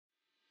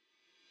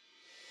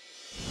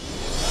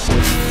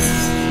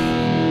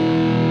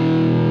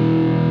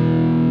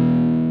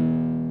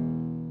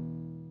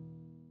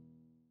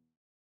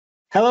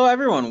Hello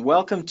everyone,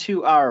 welcome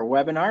to our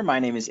webinar. My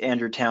name is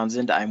Andrew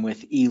Townsend. I'm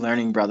with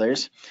eLearning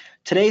Brothers.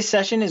 Today's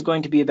session is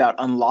going to be about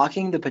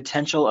unlocking the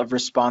potential of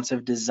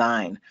responsive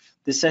design.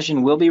 This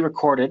session will be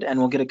recorded and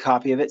we'll get a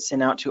copy of it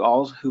sent out to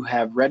all who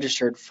have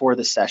registered for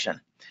the session.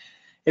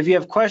 If you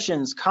have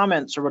questions,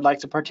 comments, or would like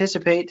to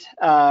participate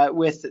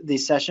with the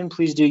session,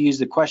 please do use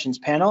the questions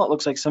panel. It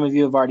looks like some of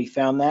you have already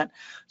found that.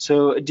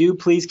 So do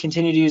please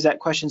continue to use that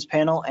questions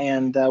panel,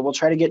 and we'll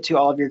try to get to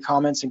all of your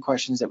comments and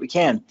questions that we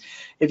can.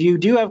 If you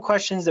do have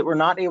questions that we're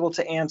not able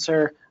to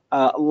answer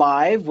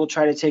live, we'll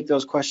try to take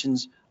those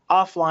questions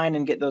offline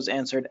and get those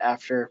answered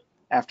after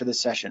the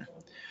session.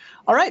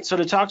 All right, so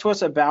to talk to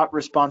us about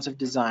responsive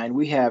design,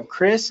 we have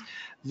Chris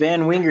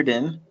Van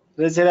Wingerden.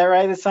 Did I say that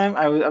right this time?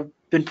 I've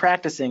been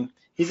practicing.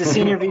 He's a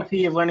Senior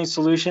VP of Learning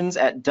Solutions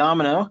at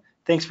Domino.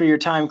 Thanks for your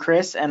time,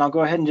 Chris, and I'll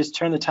go ahead and just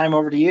turn the time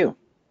over to you.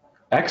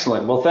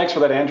 Excellent. Well, thanks for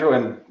that, Andrew,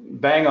 and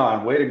bang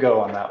on. Way to go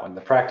on that one.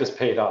 The practice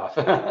paid off.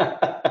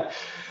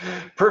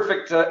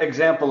 Perfect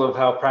example of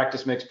how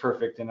practice makes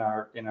perfect in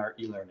our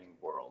e-learning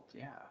world.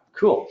 Yeah,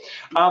 cool.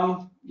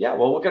 Yeah,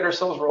 well, we'll get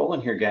ourselves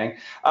rolling here, gang.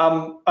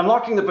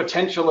 Unlocking the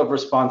potential of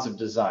responsive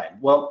design.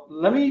 Well,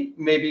 let me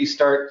maybe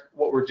start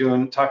what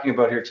we're talking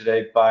about here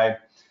today by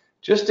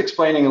just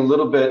explaining a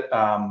little bit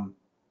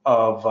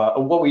of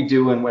what we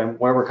do and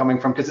where we're coming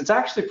from, because it's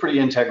actually pretty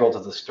integral to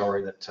the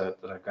story that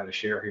I've got to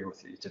share here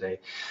with you today.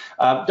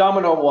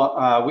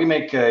 Domino, we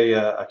make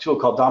a tool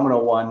called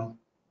Domino One.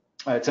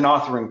 It's an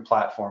authoring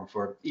platform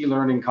for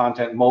e-learning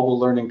content, mobile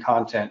learning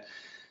content,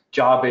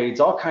 job aids,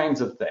 all kinds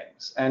of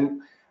things.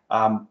 And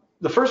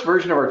the first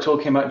version of our tool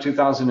came out in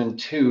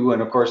 2002,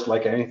 and of course,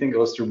 like anything,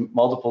 goes through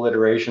multiple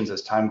iterations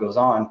as time goes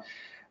on.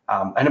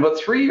 And about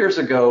 3 years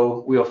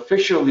ago, we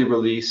officially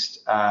released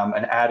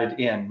and added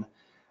in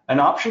an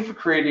option for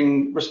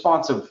creating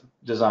responsive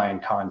design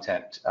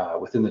content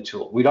within the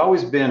tool. We'd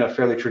always been a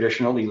fairly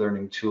traditional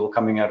e-learning tool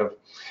coming out of,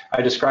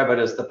 I describe it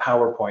as the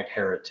PowerPoint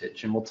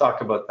heritage, and we'll talk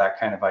about that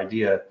kind of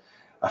idea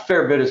a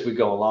fair bit as we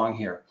go along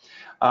here.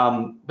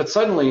 But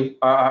suddenly,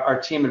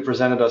 our team had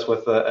presented us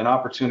with an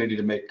opportunity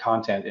to make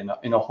content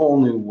in a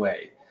whole new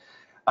way.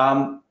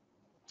 And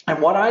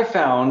what I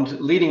found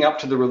leading up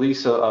to the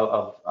release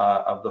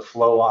of the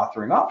flow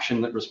authoring option,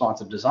 the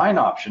responsive design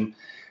option,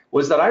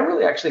 was that I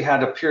really actually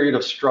had a period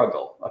of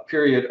struggle, a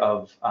period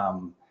of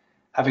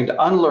having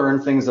to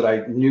unlearn things that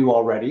I knew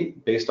already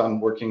based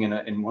on working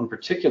in one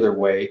particular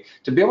way,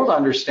 to be able to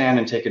understand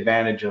and take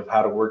advantage of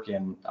how to work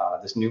in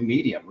this new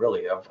medium,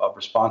 really, of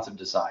responsive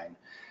design.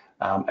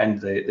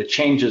 And the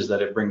changes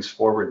that it brings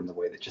forward in the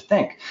way that you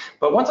think.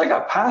 But once I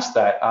got past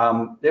that,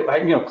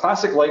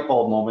 classic light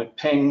bulb moment,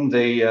 ping,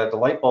 the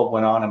light bulb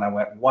went on and I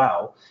went,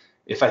 wow,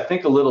 if I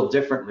think a little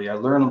differently, I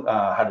learn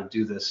how to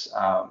do this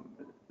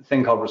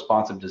thing called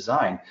responsive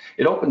design,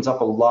 it opens up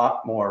a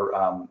lot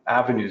more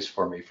avenues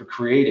for me for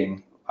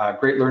creating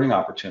great learning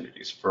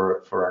opportunities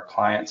for our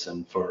clients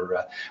and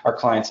for our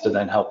clients to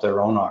then help their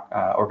own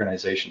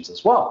organizations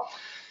as well.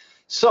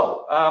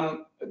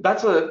 So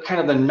that's a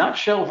kind of the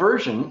nutshell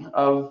version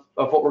of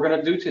what we're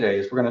going to do today.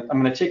 Is I'm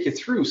going to take you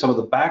through some of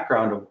the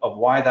background of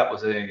why that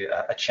was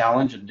a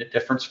challenge and a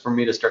difference for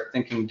me to start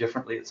thinking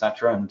differently,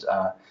 etc.,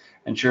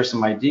 and share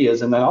some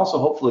ideas, and then also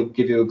hopefully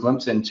give you a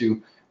glimpse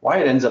into why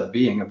it ends up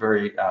being a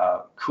very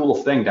cool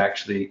thing to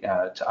actually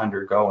to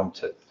undergo and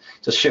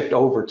to shift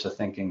over to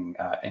thinking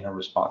in a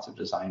responsive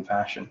design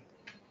fashion.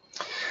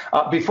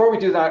 Before we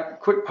do that,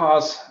 quick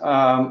pause,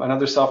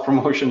 another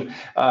self-promotion.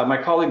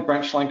 My colleague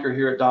Brent Schlenker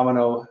here at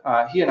Domino,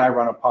 he and I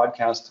run a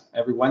podcast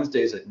every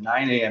Wednesdays at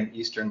 9 a.m.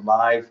 Eastern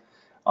live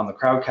on the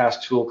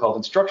Crowdcast tool called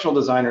Instructional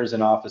Designers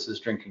in Offices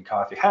Drinking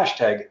Coffee,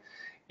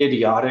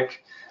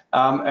 #idiotic.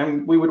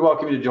 And we would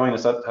welcome you to join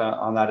us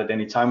on that at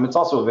any time. It's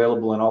also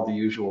available in all the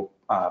usual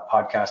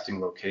podcasting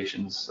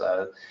locations,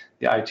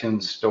 the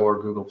iTunes Store,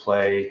 Google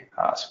Play,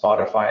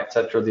 Spotify,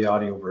 etc. The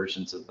audio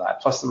versions of that.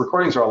 Plus, the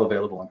recordings are all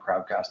available on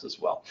Crowdcast as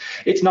well.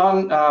 It's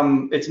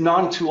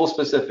non-tool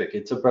specific.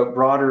 It's about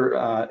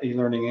broader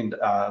e-learning and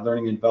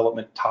learning and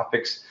development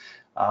topics,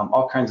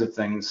 all kinds of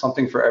things,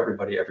 something for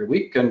everybody every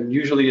week, and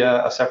usually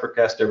a separate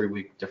guest every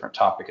week, different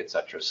topic,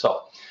 etc.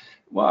 So.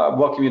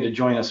 Welcome you to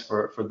join us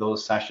for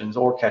those sessions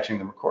or catching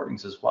the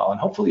recordings as well. And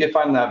hopefully you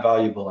find that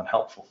valuable and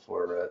helpful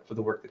for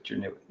the work that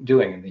you're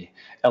doing in the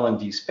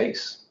L&D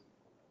space.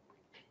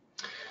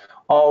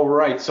 All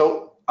right,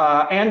 so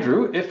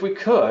Andrew, if we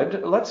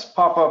could, let's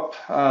pop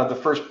up the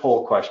first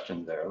poll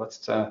question there.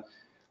 Let's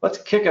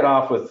kick it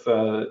off with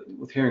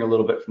hearing a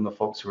little bit from the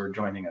folks who are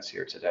joining us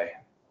here today.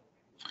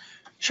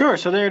 Sure,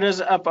 so there it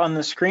is up on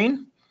the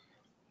screen.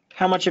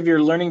 How much of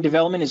your learning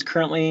development is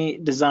currently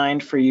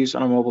designed for use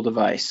on a mobile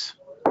device?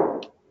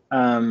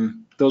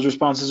 Those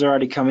responses are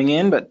already coming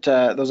in, but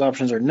those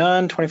options are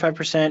none,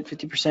 25%,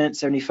 50%,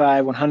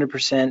 75,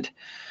 100%.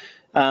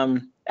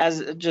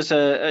 As just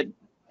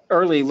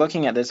early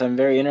looking at this, I'm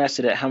very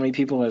interested at how many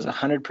people is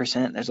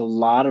 100%. There's a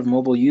lot of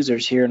mobile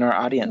users here in our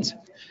audience.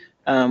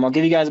 I'll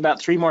give you guys about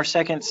 3 more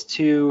seconds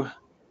to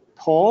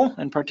poll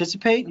and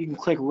participate. You can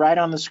click right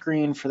on the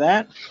screen for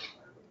that.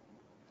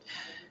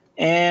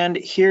 And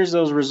here's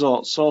those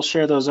results. So I'll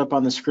share those up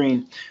on the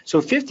screen.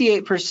 So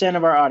 58%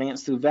 of our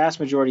audience, the vast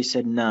majority,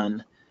 said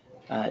none.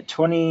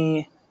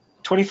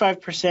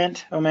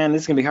 25%, oh man,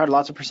 this is gonna be hard,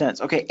 lots of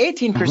percents. Okay,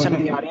 18%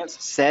 of the audience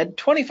said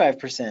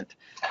 25%.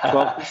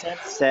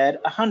 12% said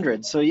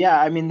 100. So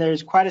yeah, I mean,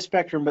 there's quite a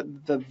spectrum,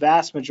 but the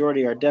vast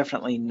majority are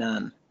definitely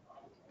none.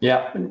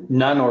 Yeah,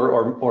 none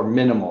or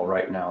minimal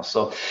right now.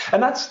 So,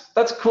 and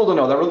that's cool to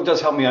know. That really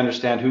does help me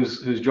understand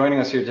who's joining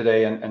us here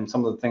today and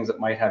some of the things that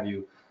might have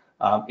you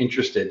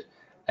interested.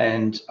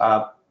 And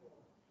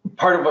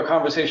part of our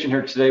conversation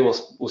here today,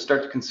 we'll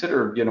start to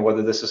consider,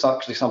 whether this is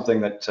actually something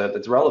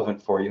that's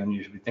relevant for you and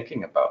you should be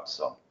thinking about.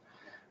 So,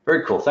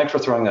 very cool. Thanks for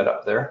throwing that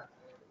up there.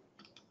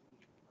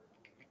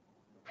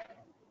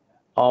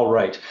 All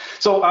right.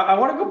 So I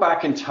want to go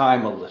back in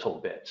time a little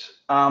bit.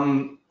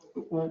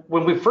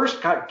 When we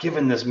first got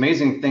given this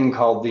amazing thing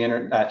called the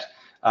internet,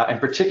 and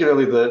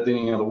particularly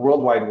the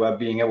World Wide Web,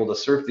 being able to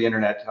surf the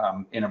internet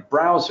in a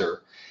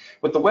browser,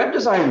 what the web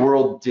design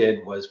world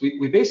did was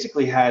we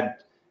basically had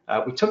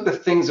we took the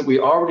things that we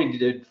already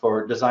did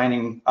for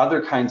designing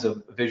other kinds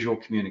of visual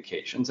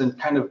communications and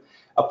kind of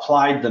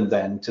applied them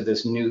then to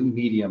this new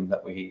medium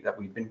that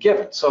we've been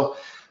given. So,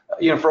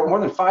 for more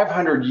than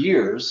 500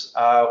 years,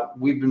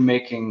 we've been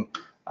making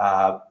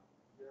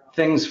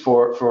things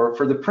for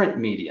the print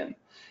medium.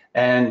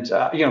 And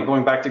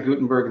going back to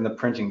Gutenberg and the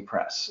printing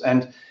press,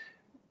 and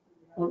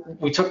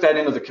we took that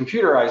into the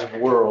computerized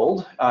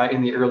world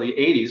in the early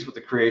 80s with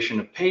the creation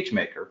of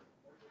PageMaker,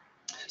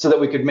 so that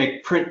we could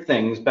make print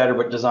things better,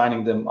 but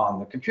designing them on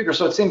the computer.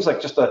 So it seems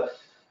like just a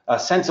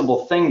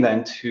sensible thing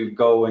then to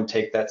go and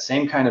take that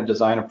same kind of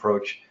design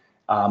approach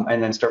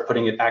and then start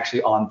putting it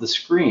actually on the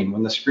screen,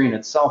 when the screen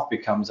itself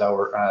becomes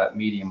our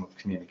medium of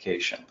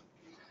communication.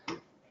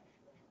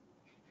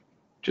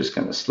 Just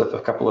going to slip a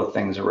couple of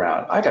things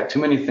around. I got too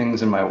many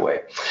things in my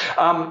way.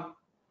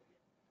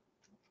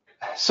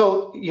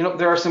 So,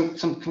 there are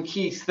some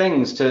key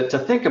things to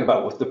think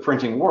about with the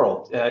printing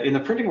world. In the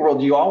printing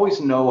world, you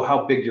always know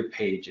how big your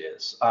page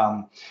is.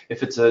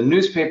 If it's a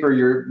newspaper,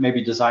 you're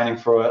maybe designing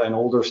for an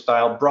older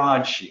style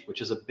broadsheet,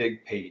 which is a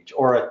big page,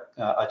 or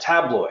a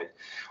tabloid,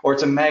 or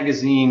it's a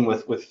magazine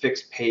with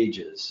fixed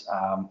pages,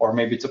 or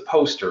maybe it's a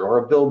poster or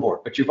a billboard,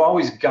 but you've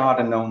always got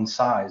a known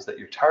size that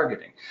you're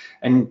targeting.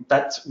 And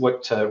that's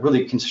what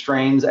really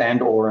constrains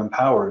and or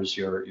empowers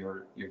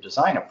your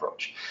design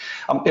approach.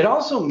 It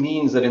also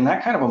means that in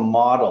that kind of a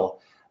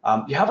model,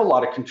 you have a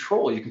lot of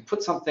control. You can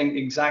put something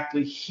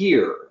exactly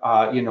here,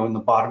 in the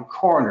bottom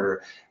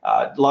corner.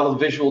 A lot of the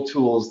visual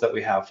tools that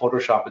we have,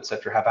 Photoshop, et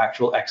cetera, have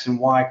actual X and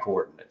Y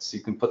coordinates.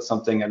 You can put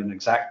something at an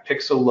exact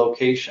pixel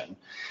location,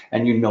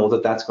 and you know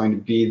that that's going to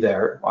be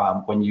there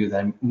when you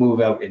then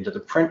move out into the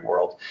print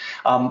world.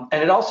 And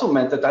it also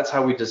meant that that's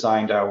how we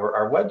designed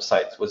our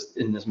websites, was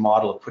in this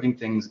model of putting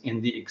things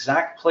in the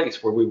exact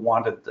place where we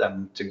wanted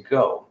them to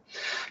go.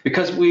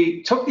 Because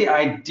we took the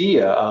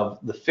idea of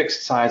the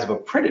fixed size of a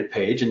printed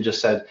page and just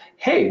said,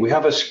 hey, we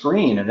have a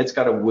screen and it's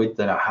got a width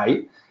and a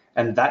height,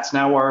 and that's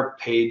now our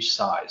page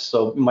size.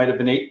 So it might have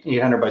been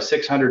 800 by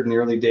 600 in the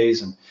early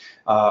days,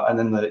 and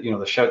then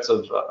the shouts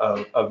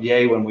of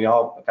yay when we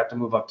all got to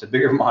move up to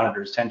bigger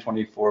monitors,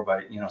 1024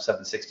 by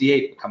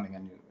 768 becoming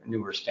a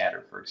newer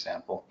standard, for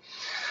example.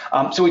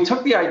 So we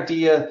took the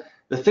idea.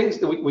 The things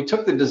that we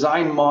took the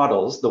design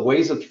models, the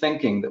ways of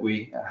thinking that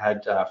we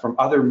had from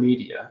other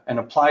media, and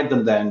applied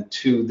them then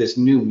to this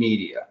new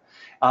media.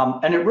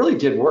 And it really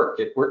did work.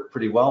 It worked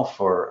pretty well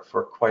for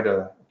quite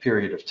a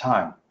period of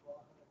time.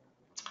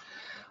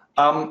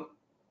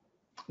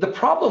 The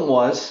problem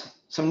was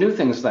some new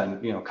things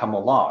then come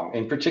along,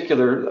 in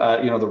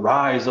particular the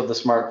rise of the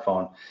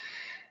smartphone.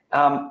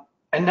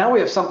 And now we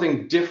have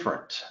something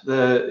different.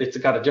 It's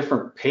got a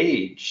different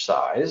page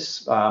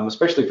size,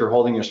 especially if you're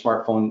holding your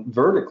smartphone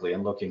vertically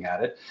and looking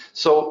at it.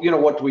 So,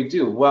 what do we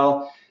do?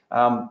 Well,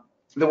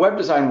 the web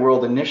design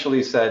world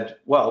initially said,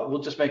 well,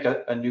 we'll just make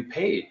a new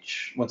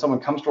page. When someone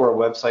comes to our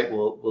website,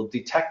 we'll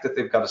detect that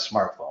they've got a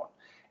smartphone.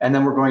 And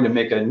then we're going to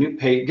make a new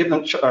page,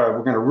 we're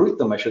going to route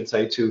them, I should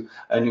say, to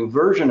a new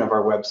version of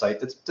our website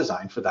that's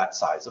designed for that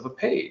size of a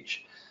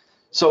page.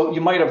 So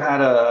you might have had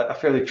a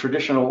fairly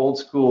traditional, old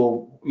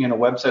school,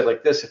 website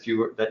like this that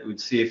you would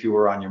see if you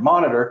were on your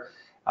monitor,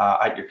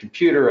 at your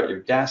computer, at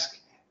your desk.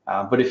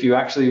 But if you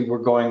actually were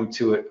going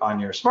to it on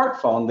your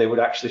smartphone, they would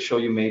actually show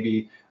you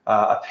maybe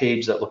a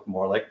page that looked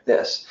more like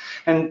this.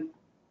 And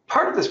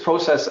part of this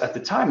process at the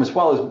time as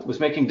well was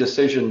making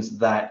decisions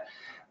that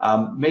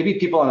maybe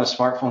people on a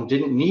smartphone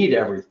didn't need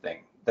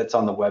everything that's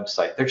on the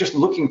website. They're just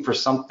looking for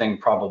something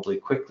probably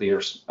quickly,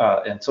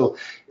 and so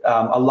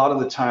a lot of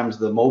the times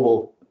the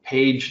mobile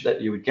page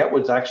that you would get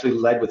was actually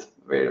led with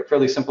a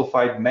fairly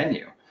simplified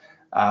menu,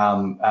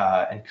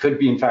 and could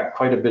be in fact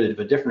quite a bit of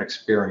a different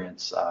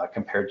experience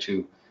compared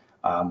to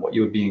what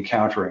you would be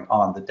encountering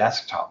on the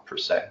desktop per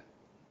se.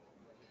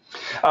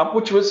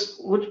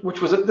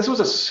 This was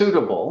a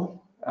suitable,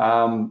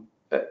 and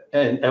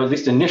at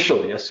least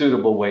initially a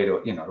suitable way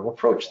to to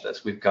approach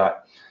this. We've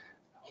got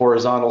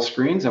horizontal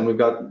screens and we've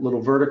got little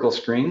vertical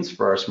screens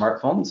for our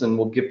smartphones, and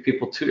we'll give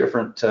people two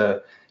different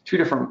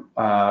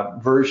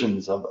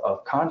versions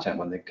of content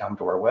when they come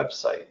to our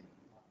website.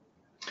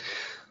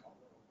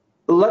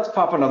 Let's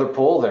pop another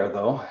poll there,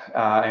 though,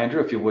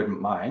 Andrew, if you wouldn't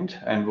mind,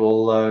 and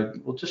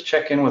we'll just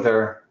check in with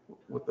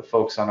the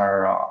folks on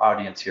our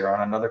audience here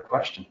on another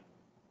question.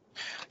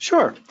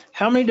 Sure.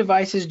 How many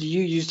devices do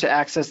you use to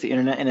access the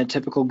internet in a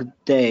typical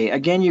day?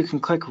 Again, you can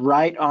click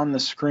right on the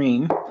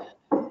screen.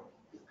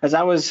 As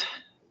I was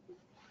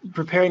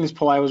preparing this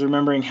poll, I was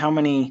remembering how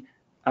many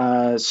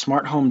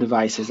smart home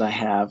devices I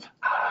have.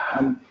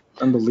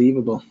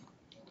 Unbelievable.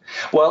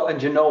 Well,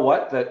 and you know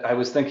what? That I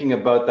was thinking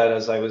about that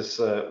as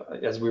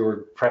as we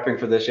were prepping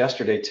for this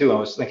yesterday too. I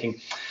was thinking,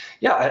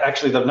 yeah,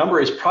 actually the number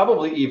is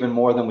probably even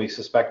more than we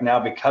suspect now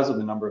because of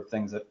the number of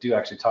things that do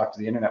actually talk to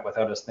the internet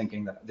without us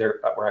thinking that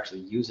we're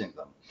actually using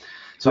them.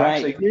 So right.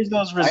 Actually, here's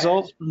those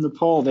results from the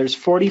poll. There's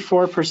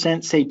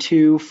 44% say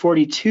 2,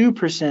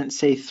 42%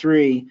 say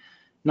 3,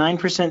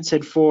 9%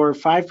 said 4,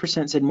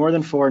 5% said more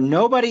than 4.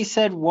 Nobody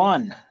said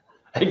 1.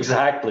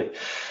 Exactly.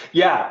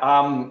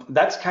 Yeah,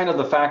 that's kind of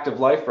the fact of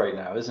life right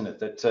now, isn't it?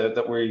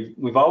 That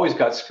we've always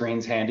got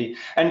screens handy,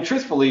 and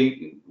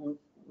truthfully,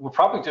 we're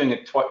probably doing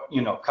it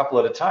a couple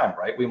at a time,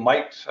 right? We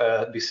might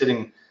be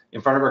sitting in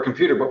front of our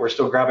computer, but we're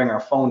still grabbing our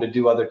phone to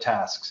do other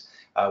tasks.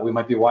 We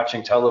might be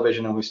watching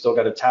television, and we still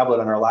got a tablet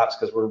on our laps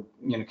because we're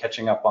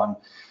catching up on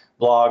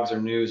blogs or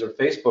news or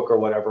Facebook or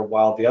whatever,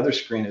 while the other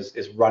screen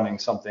is running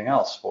something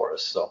else for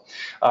us. So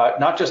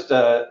not just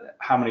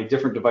how many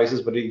different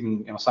devices, but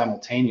even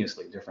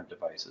simultaneously different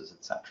devices,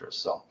 etc.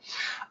 So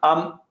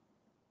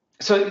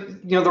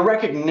the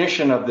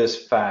recognition of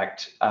this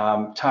fact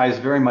ties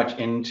very much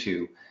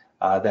into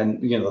then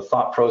the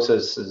thought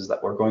processes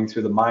that were going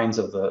through the minds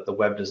of the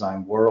web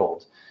design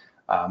world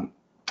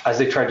as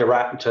they tried to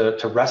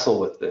wrestle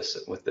with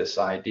this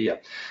idea,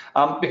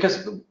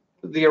 because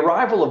the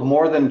arrival of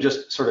more than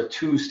just sort of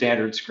 2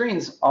 standard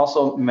screens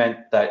also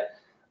meant that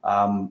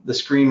the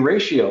screen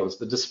ratios,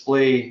 the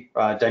display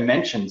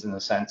dimensions in the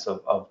sense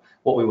of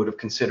what we would have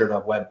considered a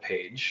web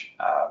page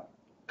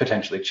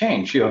potentially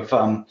changed. You have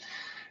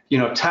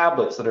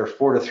tablets that are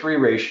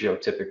 4:3 ratio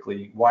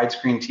typically,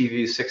 widescreen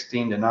TVs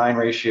 16:9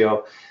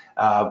 ratio.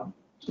 A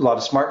lot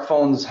of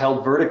smartphones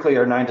held vertically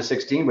are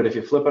 9:16, but if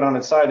you flip it on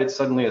its side, it's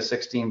suddenly a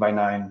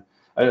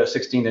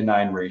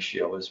 16:9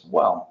 ratio as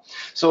well.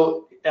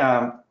 So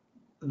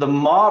the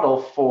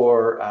model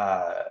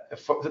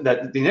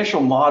the initial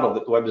model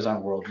that the web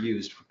design world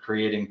used for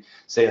creating,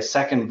 say, a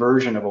second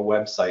version of a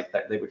website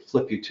that they would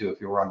flip you to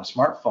if you were on a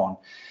smartphone,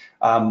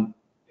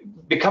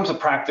 becomes a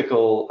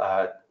practical,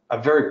 a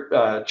very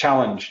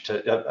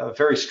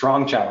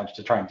strong challenge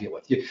to try and deal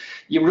with.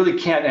 You really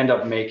can't end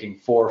up making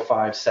 4,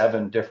 5,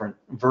 7 different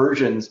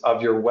versions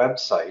of your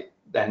website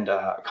and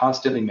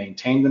constantly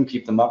maintain them,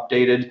 keep them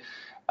updated,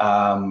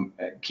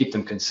 keep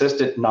them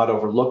consistent, not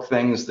overlook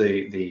things.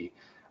 The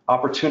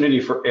opportunity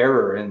for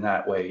error in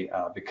that way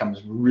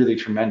becomes really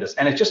tremendous,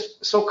 and it's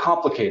just so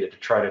complicated to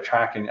try to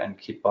track and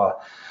keep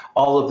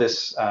all of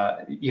this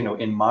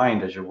in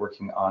mind as you're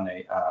working on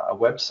a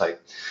website.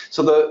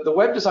 So the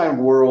web design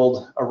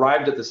world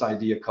arrived at this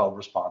idea called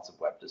responsive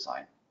web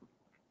design,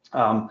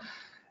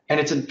 and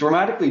it's a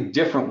dramatically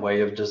different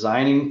way of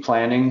designing,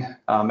 planning,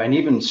 and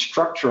even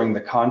structuring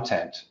the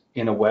content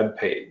in a web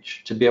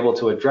page to be able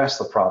to address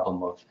the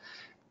problem of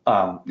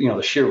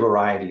the sheer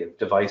variety of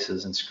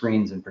devices and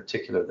screens in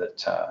particular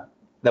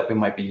that we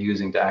might be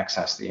using to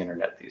access the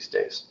internet these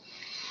days.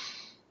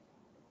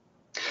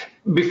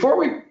 Before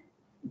we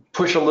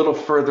push a little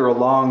further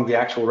along the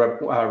actual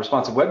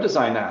responsive web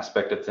design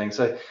aspect of things,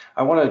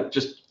 I want to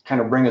just kind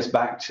of bring us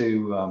back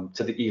to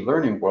the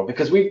e-learning world,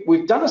 because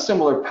we've done a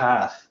similar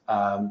path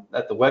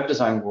that the web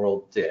design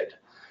world did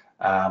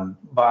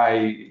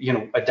by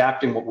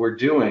adapting what we're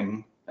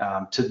doing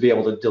to be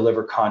able to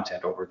deliver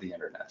content over the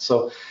internet.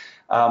 So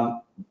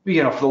for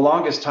the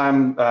longest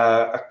time,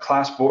 a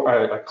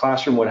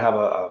classroom would have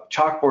a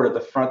chalkboard at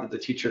the front that the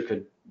teacher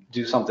could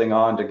do something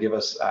on to give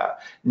us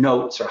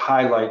notes or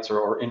highlights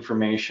or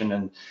information.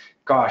 And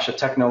gosh, a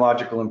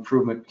technological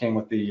improvement came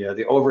with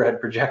the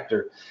overhead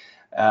projector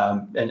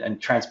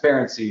and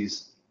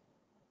transparencies.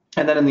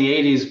 And then in the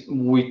 80s,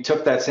 we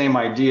took that same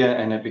idea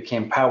and it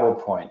became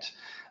PowerPoint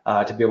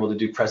to be able to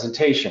do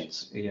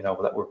presentations,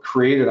 that were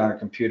created on a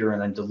computer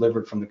and then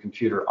delivered from the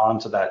computer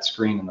onto that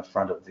screen in the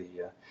front of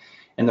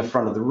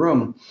the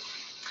room.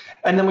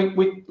 And then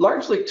we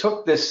largely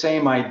took this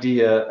same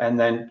idea and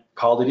then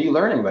called it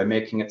e-learning by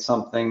making it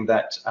something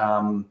that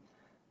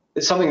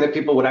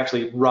people would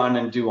actually run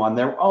and do on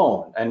their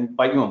own. And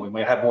by we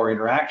might have more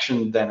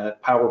interaction than a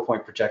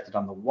PowerPoint projected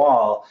on the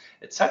wall,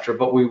 etc.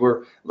 But we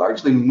were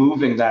largely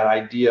moving that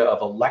idea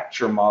of a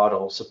lecture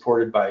model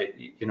supported by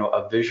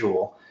a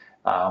visual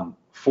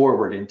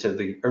forward into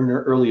the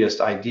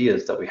earliest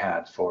ideas that we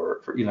had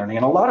for e-learning.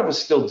 And a lot of us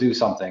still do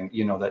something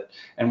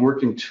and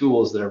work in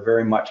tools that are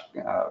very much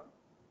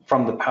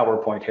from the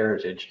PowerPoint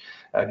heritage.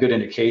 A good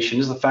indication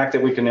is the fact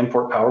that we can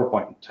import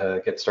PowerPoint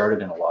to get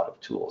started in a lot of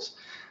tools,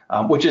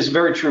 which is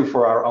very true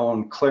for our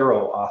own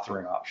Claro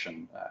authoring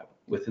option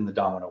within the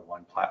Domino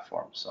One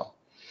platform. So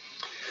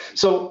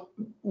So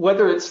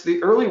whether it's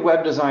the early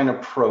web design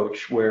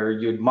approach where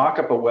you'd mock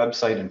up a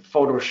website in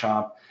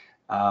Photoshop,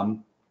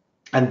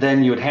 and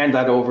then you would hand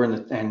that over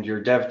and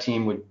your dev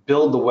team would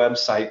build the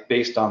website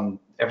based on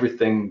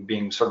everything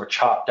being sort of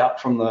chopped up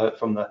from the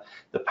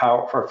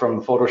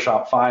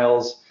Photoshop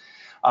files,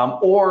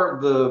 or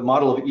the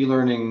model of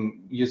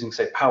e-learning using,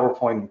 say,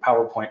 PowerPoint and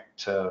PowerPoint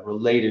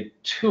related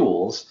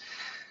tools.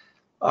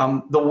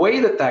 The way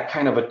that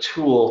kind of a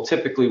tool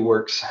typically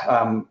works,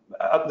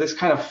 this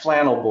kind of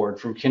flannel board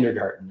from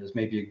kindergarten is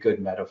maybe a good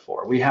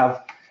metaphor. We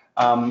have,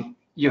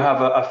 you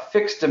have a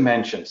fixed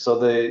dimension, so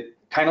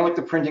kind of like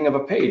the printing of a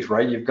page,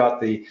 right? You've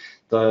got the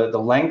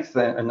length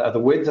and the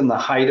width and the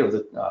height of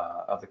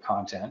the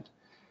content,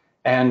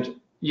 and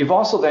you've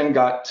also then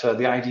got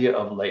the idea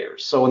of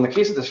layers. So in the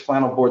case of this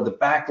flannel board, the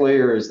back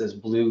layer is this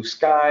blue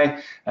sky,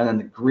 and then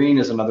the green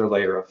is another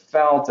layer of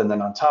felt, and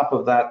then on top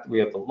of that we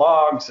have the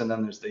logs, and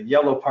then there's the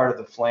yellow part of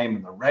the flame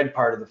and the red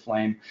part of the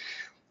flame.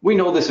 We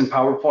know this in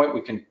PowerPoint.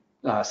 We can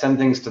send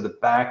things to the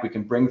back, we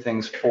can bring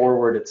things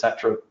forward,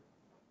 etc.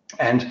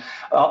 And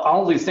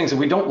all these things, if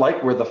we don't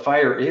like where the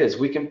fire is,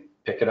 we can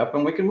pick it up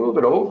and we can move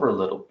it over a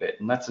little bit,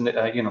 and that's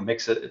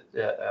makes it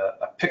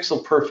a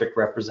pixel perfect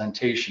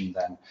representation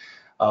then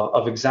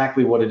of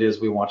exactly what it is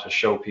we want to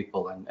show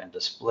people and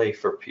display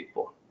for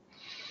people.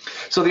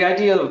 So the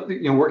idea of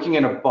working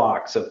in a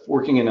box, of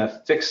working in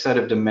a fixed set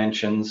of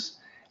dimensions,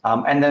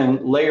 and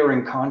then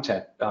layering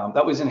content,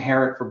 that was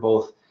inherent for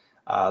both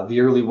the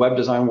early web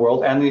design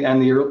world and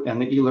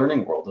the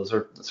e-learning world. Those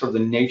are sort of the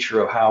nature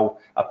of how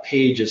a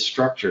page is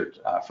structured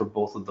for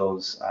both of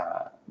those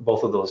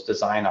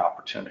design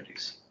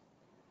opportunities.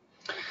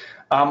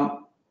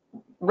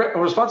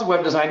 Responsive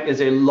web design is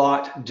a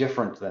lot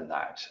different than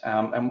that,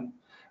 and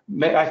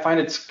I find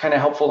it's kind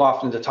of helpful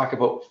often to talk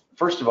about,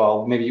 first of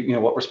all, maybe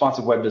what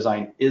responsive web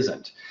design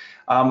isn't.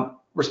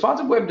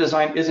 Responsive web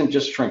design isn't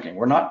just shrinking.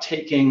 We're not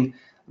taking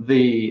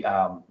the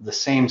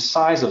same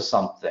size of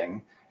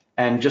something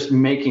and just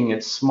making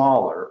it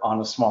smaller on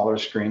a smaller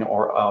screen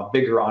or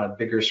bigger on a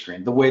bigger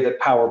screen, the way that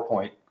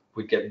PowerPoint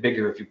would get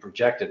bigger if you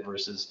project it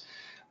versus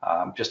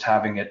just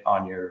having it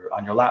on your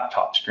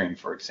laptop screen,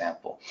 for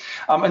example.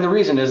 And the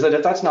reason is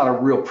that that's not a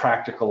real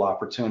practical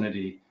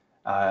opportunity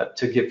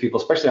to give people,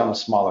 especially on a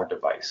smaller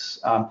device.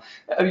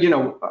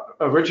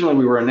 Originally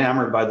we were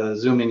enamored by the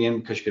zooming in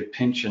because you could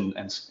pinch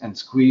and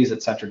squeeze,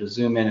 etc., to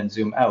zoom in and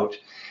zoom out.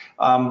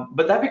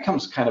 But that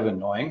becomes kind of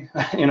annoying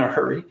in a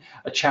hurry,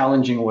 a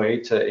challenging way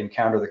to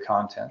encounter the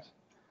content.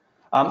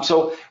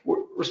 So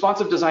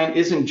responsive design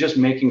isn't just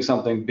making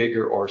something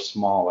bigger or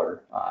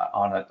smaller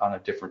on a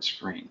different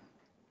screen.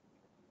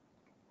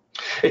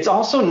 It's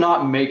also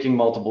not making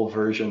multiple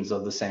versions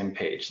of the same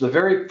page. The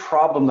very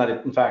problem that,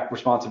 in fact,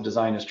 responsive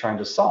design is trying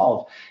to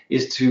solve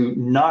is to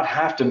not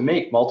have to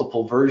make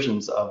multiple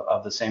versions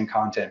of the same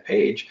content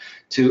page,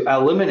 to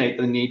eliminate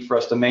the need for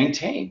us to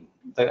maintain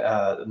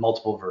the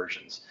multiple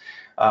versions.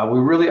 We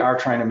really are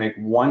trying to make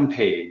one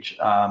page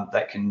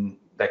that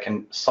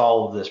can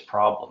solve this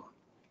problem.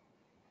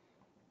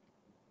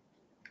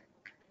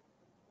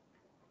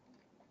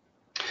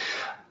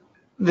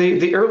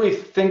 The early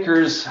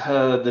thinkers,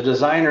 the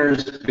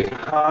designers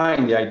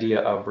behind the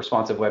idea of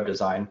responsive web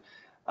design,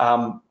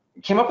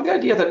 came up with the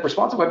idea that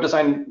responsive web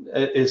design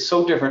is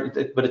so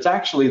different, but it's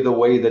actually the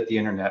way that the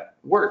internet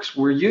works.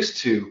 We're used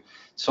to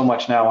so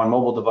much now on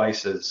mobile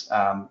devices,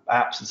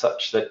 apps and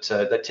such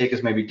that take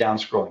us maybe down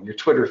scrolling, your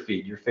Twitter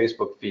feed, your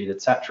Facebook feed,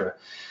 etc.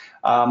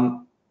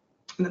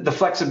 The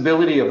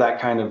flexibility of that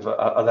kind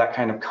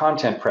of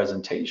content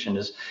presentation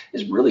is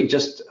really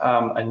just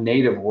a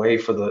native way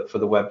for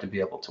the web to be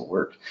able to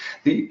work.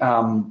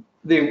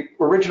 The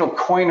original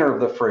coiner of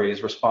the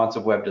phrase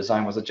responsive web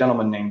design was a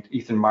gentleman named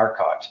Ethan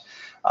Marcotte,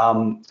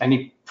 and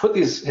he put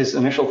his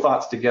initial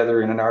thoughts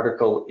together in an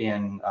article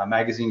in a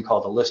magazine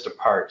called A List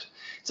Apart.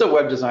 It's a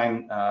web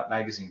design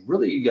magazine,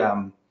 really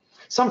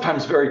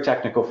sometimes very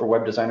technical for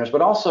web designers,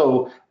 but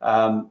also,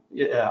 I'm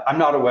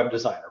not a web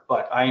designer,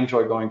 but I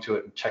enjoy going to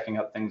it and checking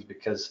out things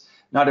because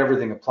not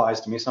everything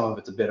applies to me. Some of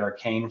it's a bit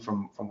arcane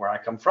from where I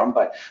come from,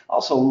 but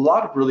also a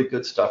lot of really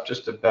good stuff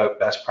just about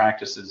best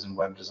practices in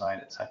web design,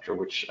 etc.,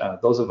 which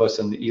those of us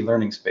in the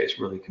e-learning space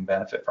really can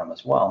benefit from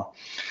as well.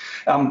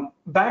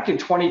 Back in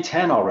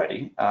 2010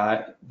 already,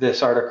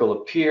 this article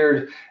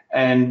appeared,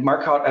 and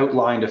Marcotte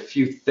outlined a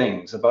few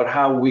things about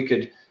how we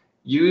could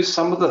use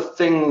some of the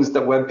things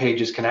that web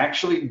pages can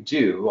actually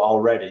do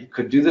already,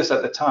 could do this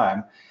at the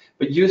time,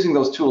 but using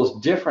those tools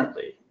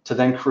differently to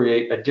then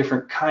create a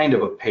different kind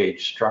of a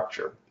page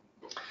structure.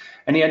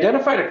 And he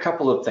identified a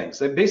couple of things.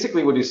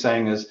 Basically what he's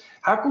saying is,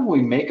 how can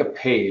we make a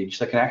page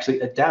that can actually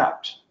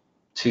adapt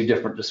to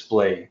different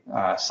display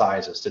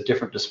sizes, to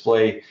different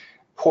display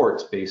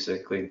ports,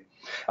 basically.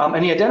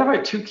 And he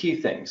identified two key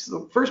things.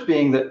 The first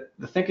being that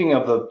the thinking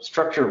of the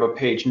structure of a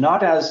page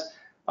not as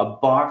a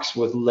box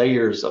with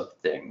layers of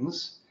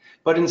things,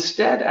 but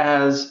instead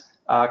as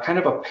kind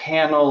of a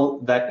panel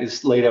that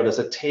is laid out as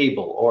a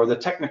table, or the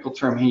technical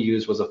term he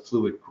used was a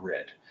fluid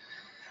grid.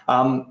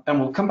 And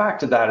we'll come back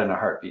to that in a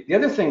heartbeat. The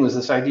other thing was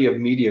this idea of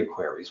media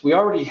queries. We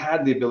already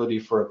had the ability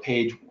for a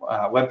page,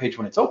 web page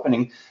when it's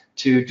opening,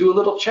 to do a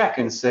little check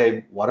and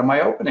say, what am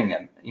I opening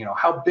in? You know,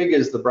 how big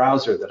is the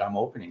browser that I'm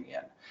opening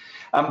in?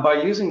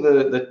 By using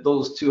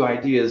those two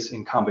ideas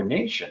in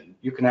combination,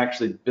 you can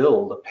actually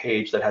build a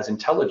page that has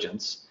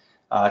intelligence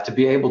to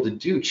be able to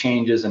do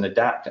changes and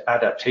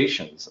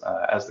adaptations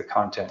as the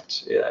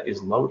content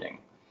is loading.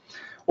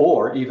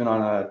 Or even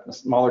on a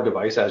smaller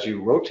device, as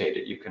you rotate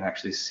it, you can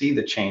actually see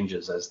the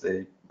changes as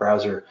the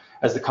browser,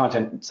 as the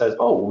content says,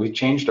 oh, we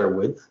changed our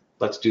width,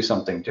 let's do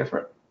something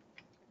different.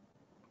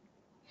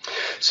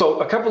 So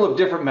a couple of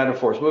different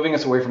metaphors, moving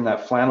us away from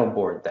that flannel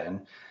board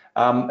then.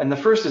 And the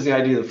first is the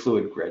idea of the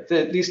fluid grid.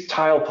 These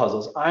tile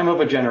puzzles, I'm of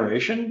a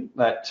generation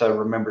that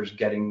remembers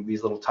getting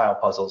these little tile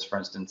puzzles, for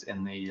instance,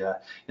 in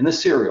the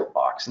cereal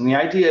box. And the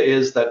idea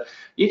is that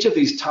each of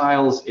these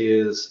tiles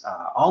is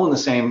all in the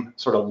same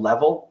sort of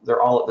level.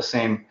 They're all at the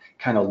same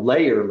kind of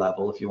layer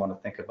level, if you want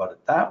to think about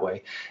it that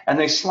way. And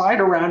they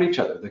slide around each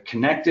other. They're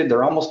connected,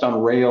 they're almost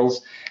on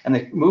rails, and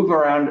they move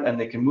around and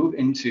they can move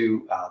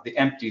into the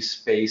empty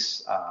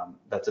space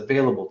that's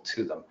available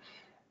to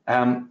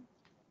them.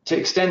 To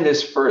extend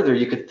this further,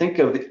 you could think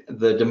of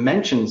the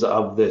dimensions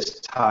of this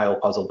tile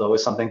puzzle, though,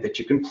 as something that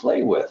you can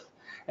play with,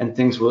 and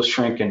things will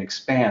shrink and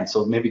expand.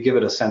 So maybe give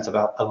it a sense of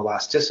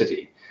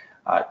elasticity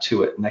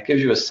to it, and that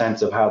gives you a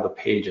sense of how the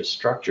page is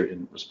structured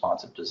in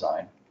responsive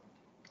design.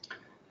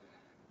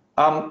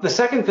 The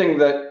second thing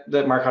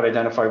that Marcotte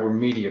identified were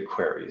media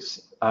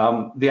queries.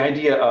 The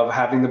idea of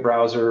having the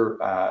browser,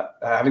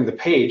 having the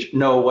page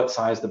know what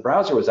size the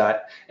browser was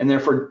at, and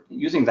therefore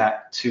using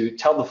that to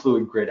tell the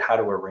fluid grid how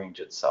to arrange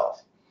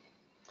itself.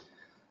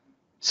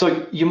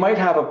 So you might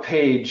have a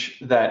page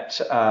that,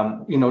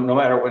 you know, no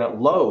matter when it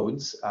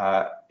loads,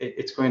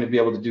 it's going to be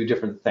able to do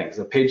different things.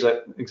 The page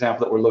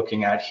example that we're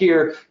looking at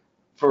here,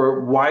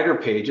 for wider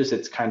pages,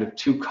 it's kind of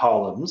two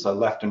columns, a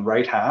left and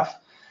right half.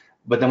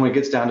 But then when it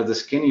gets down to the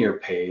skinnier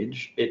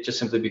page, it just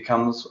simply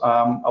becomes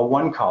a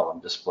one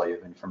column display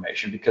of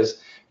information,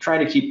 because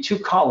trying to keep two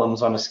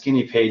columns on a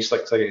skinny page,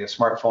 like a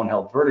smartphone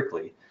held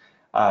vertically,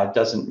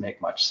 doesn't make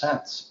much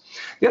sense.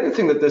 The other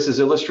thing that this is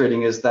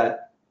illustrating is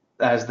that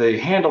as the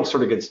handle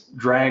sort of gets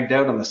dragged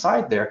out on the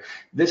side there,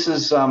 this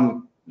is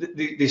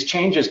these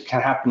changes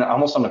can happen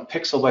almost on a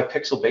pixel by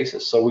pixel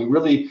basis. So we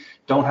really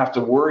don't have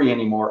to worry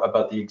anymore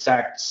about the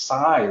exact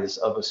size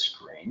of a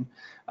screen.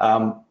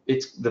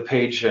 It's the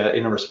page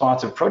in a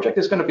responsive project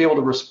is going to be able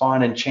to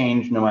respond and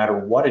change no matter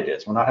what it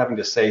is. We're not having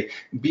to say,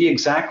 be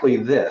exactly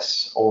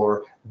this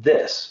or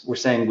this. We're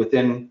saying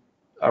within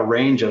a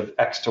range of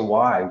X to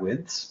Y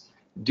widths,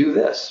 do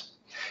this.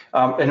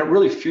 And it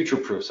really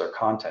future-proofs our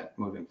content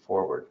moving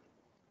forward.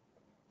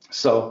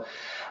 So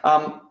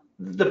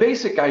the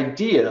basic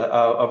idea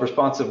of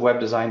responsive web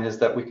design is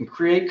that we can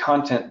create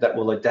content that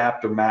will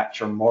adapt or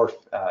match or morph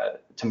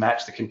to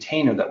match the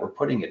container that we're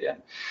putting it in.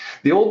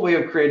 The old way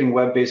of creating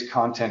web-based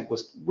content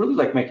was really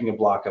like making a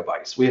block of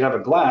ice. We'd have a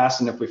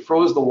glass, and if we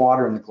froze the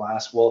water in the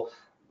glass, well,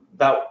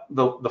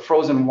 the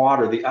frozen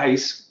water, the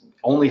ice,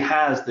 only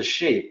has the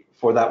shape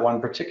for that one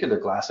particular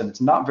glass, and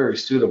it's not very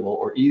suitable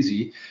or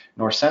easy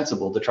nor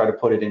sensible to try to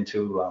put it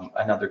into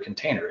another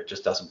container. It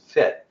just doesn't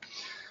fit.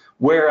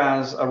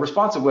 Whereas a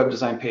responsive web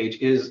design page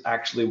is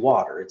actually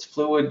water. It's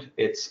fluid,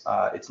 it's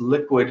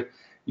liquid.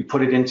 You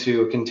put it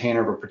into a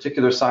container of a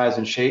particular size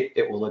and shape,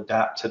 it will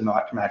adapt to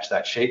match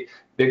that shape.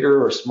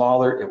 Bigger or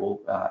smaller,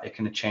 it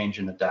can change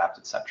and adapt,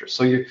 etc.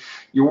 So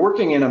you're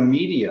working in a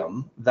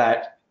medium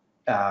that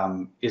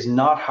is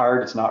not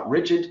hard, it's not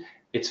rigid,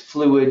 it's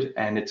fluid,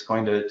 and it's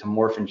going to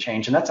morph and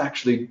change. And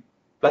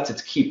that's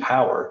its key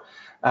power.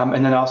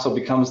 And then also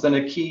becomes then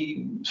a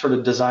key sort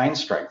of design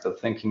strength of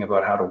thinking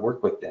about how to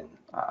work within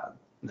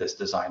this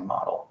design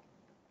model.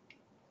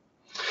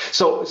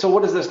 So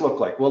what does this look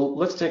like? Well,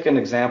 let's take an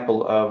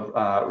example of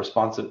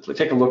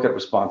take a look at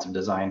responsive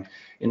design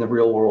in the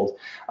real world.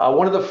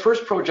 One of the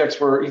first projects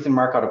where Ethan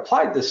Marcotte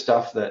applied this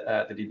stuff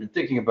that he'd been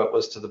thinking about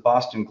was to the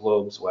Boston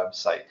Globe's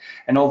website.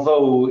 And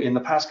although in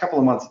the past couple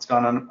of months it's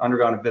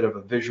undergone a bit of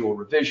a visual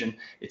revision,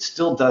 it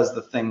still does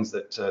the things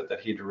that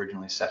he'd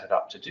originally set it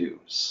up to do.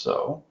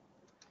 So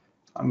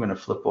I'm going to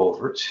flip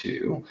over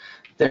to,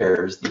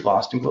 there's the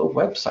Boston Globe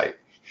website.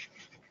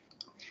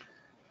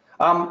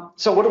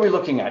 So what are we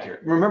looking at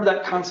here? Remember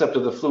that concept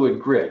of the fluid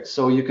grid.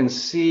 So you can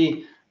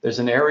see there's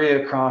an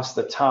area across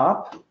the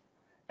top,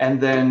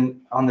 and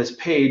then on this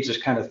page, there's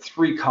kind of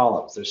three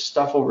columns. There's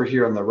stuff over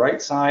here on the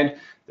right side,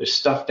 there's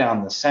stuff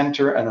down the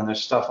center, and then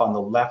there's stuff on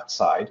the left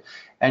side.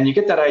 And you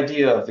get that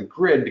idea of the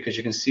grid because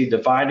you can see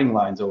dividing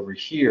lines over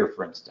here,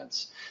 for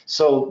instance.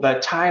 So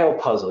that tile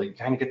puzzle, you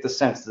kind of get the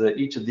sense that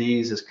each of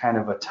these is kind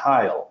of a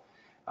tile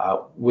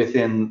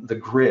within the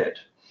grid.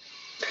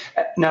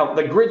 Now,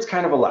 the grid's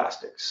kind of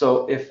elastic.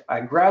 So if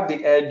I grab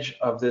the edge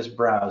of this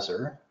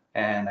browser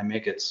and I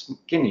make it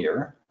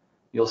skinnier,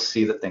 you'll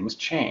see that things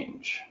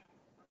change.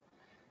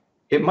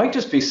 It might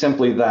just be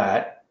simply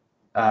that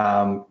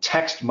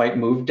text might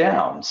move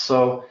down.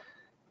 So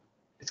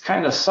it's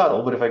kind of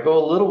subtle, but if I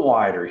go a little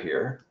wider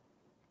here,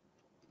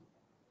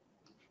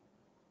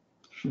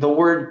 the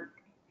word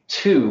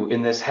to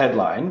in this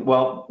headline,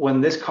 well, when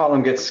this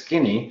column gets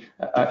skinnier,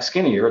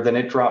 then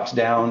it drops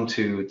down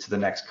to the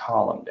next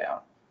column down.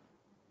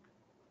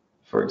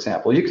 For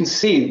example, you can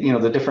see,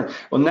 the different,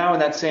 well, now in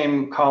that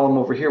same column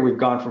over here, we've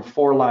gone from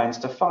 4 lines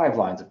to 5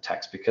 lines of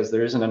text because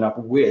there isn't enough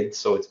width,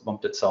 so it's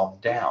bumped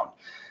itself down.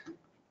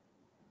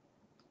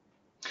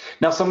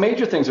 Now, some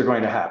major things are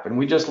going to happen.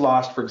 We just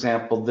lost, for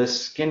example,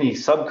 this skinny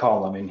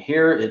subcolumn in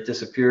here. It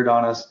disappeared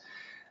on us.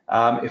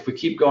 If we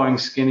keep going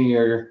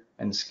skinnier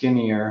and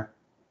skinnier,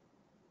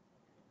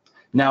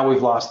 now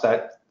we've lost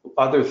that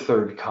other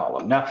third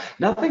column. Now,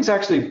 nothing's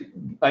actually,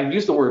 I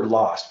use the word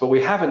lost, but we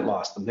haven't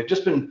lost them. They've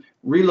just been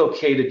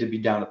relocated to be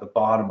down at the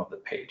bottom of the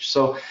page.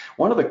 So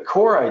one of the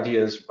core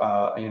ideas,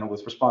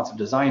 with responsive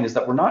design is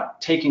that we're not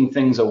taking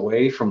things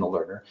away from the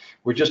learner.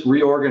 We're just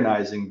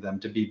reorganizing them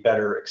to be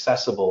better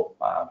accessible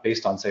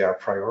based on, say, our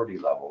priority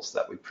levels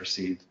that we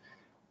perceive,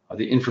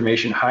 the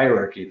information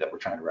hierarchy that we're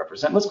trying to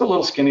represent. Let's go a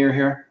little skinnier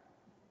here.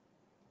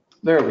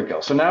 There we go.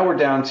 So now we're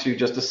down to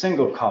just a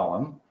single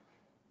column,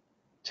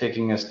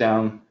 taking us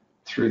down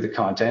through the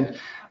content.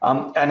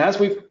 And as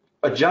we've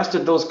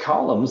adjusted those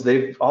columns,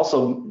 they've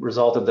also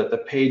resulted that the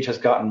page has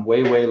gotten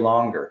way, way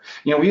longer.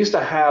 We used to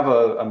have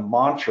a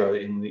mantra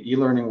in the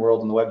e-learning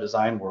world and the web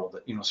design world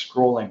that,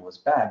 scrolling was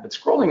bad, but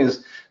scrolling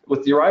is,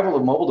 with the arrival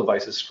of mobile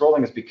devices, scrolling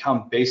has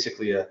become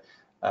basically a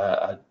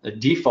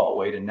default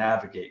way to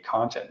navigate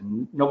content.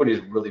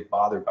 Nobody's really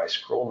bothered by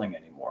scrolling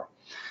anymore.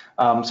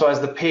 So as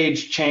the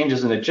page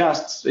changes and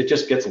adjusts, it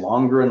just gets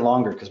longer and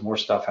longer because more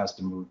stuff has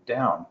to move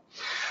down.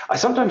 I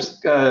sometimes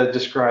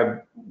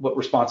describe what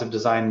responsive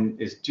design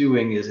is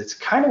doing is it's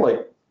kind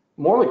of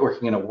more like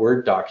working in a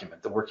Word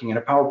document than working in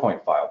a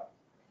PowerPoint file.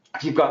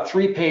 If you've got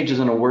 3 pages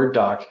in a Word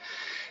doc,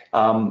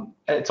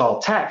 it's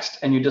all text,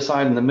 and you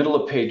decide in the middle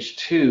of page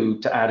 2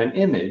 to add an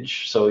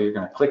image. So you're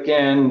going to click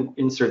in,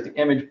 insert the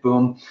image,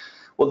 boom.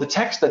 Well, the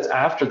text that's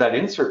after that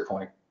insert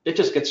point, it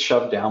just gets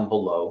shoved down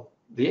below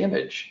the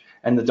image.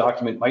 And the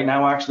document might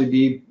now actually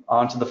be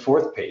onto the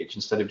 4th page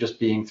instead of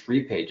just being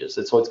 3 pages.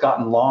 So it's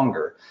gotten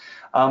longer.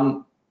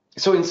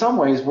 So in some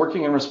ways,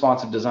 working in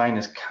responsive design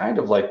is kind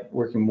of like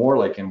working more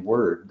like in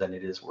Word than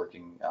it is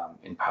working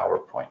in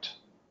PowerPoint.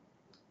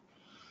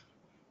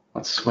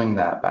 Let's swing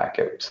that back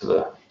out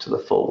to the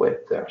full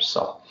width there.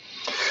 So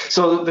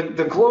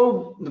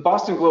the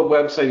Boston Globe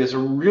website is a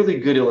really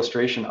good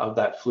illustration of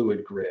that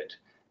fluid grid.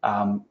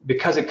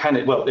 Because it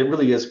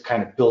really is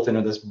kind of built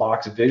into this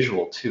box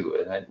visual too,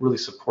 and it really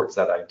supports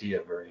that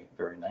idea very,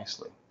 very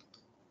nicely.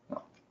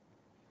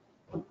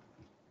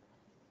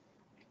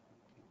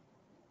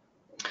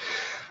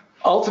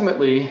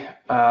 Ultimately,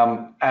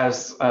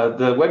 as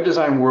the web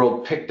design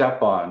world picked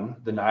up on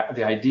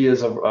the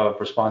ideas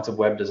of responsive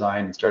web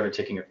design and started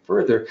taking it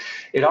further,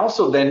 it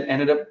also then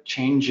ended up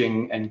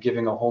changing and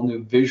giving a whole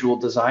new visual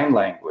design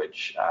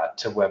language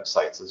to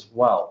websites as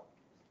well.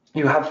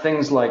 You have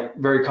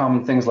very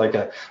common things like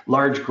a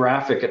large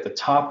graphic at the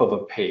top of a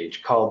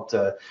page called,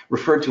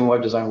 referred to in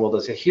web design world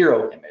as a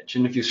hero image.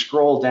 And if you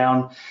scroll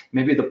down,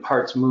 maybe the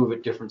parts move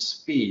at different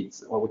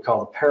speeds, what we call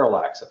the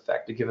parallax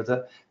effect, to give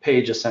the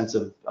page a sense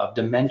of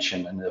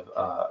dimension and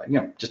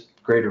of, just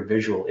greater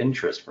visual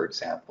interest, for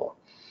example.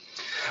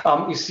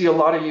 You see a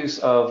lot of use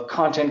of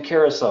content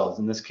carousels.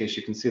 In this case,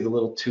 you can see the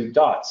little 2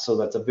 dots. So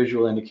that's a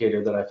visual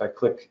indicator that if I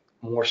click,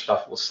 more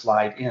stuff will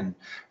slide in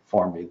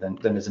for me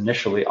than is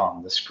initially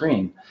on the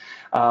screen.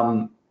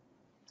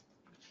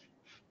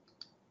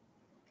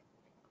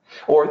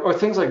 Or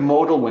things like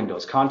modal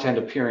windows, content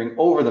appearing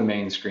over the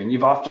main screen.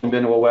 You've often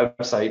been to a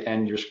website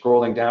and you're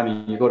scrolling down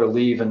and you go to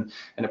leave and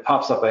it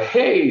pops up a,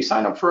 hey,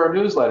 sign up for our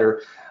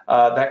newsletter,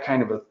 that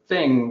kind of a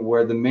thing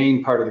where the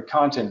main part of the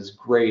content is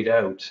grayed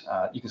out.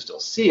 You can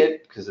still see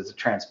it because there's a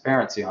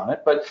transparency on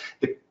it, but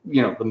the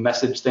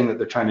message thing that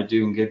they're trying to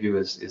do and give you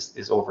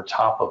is over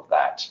top of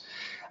that.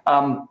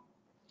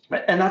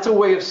 And that's a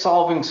way of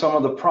solving some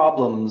of the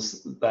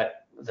problems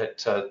that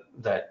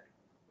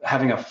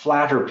having a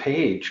flatter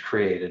page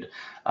created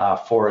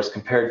for us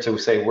compared to,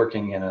 say,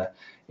 working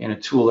in a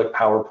tool like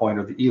PowerPoint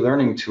or the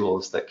e-learning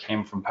tools that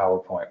came from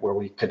PowerPoint, where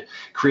we could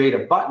create a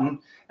button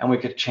and we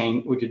could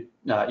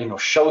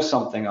show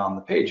something on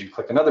the page. You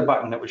click another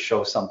button that would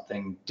show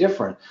something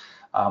different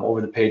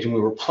over the page, and we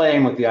were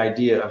playing with the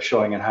idea of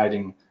showing and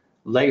hiding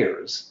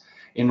layers.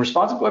 In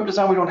responsive web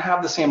design, we don't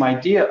have the same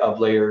idea of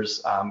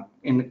layers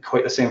in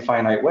quite the same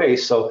finite way.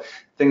 So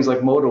things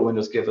like modal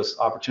windows give us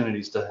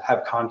opportunities to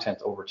have content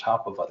over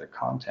top of other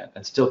content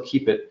and still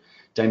keep it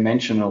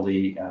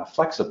dimensionally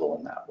flexible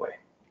in that way.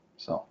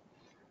 So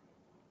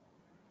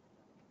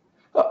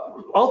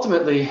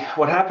ultimately,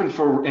 what happened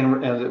in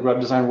the web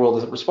design world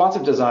is that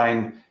responsive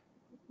design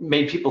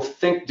made people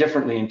think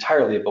differently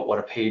entirely about what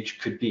a page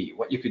could be,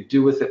 what you could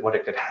do with it, what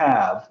it could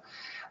have.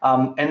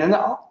 And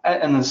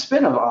the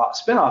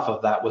spin-off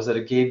of that was that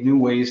it gave new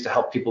ways to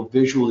help people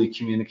visually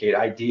communicate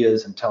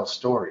ideas and tell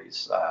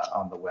stories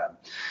on the web.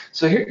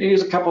 So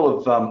here's a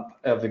couple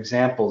of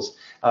examples.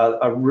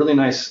 A really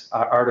nice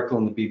article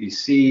in the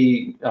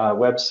BBC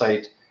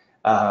website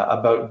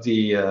about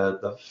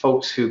the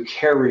folks who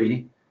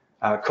carry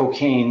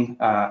cocaine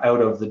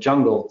out of the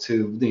jungle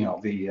to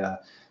the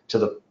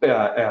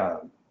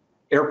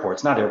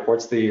airports, not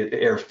airports, the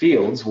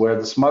airfields, where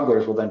the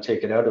smugglers will then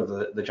take it out of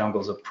the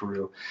jungles of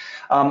Peru.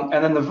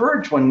 And then The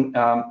Verge, when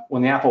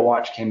the Apple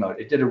Watch came out,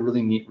 it did a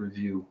really neat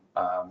review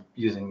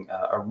using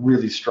a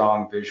really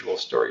strong visual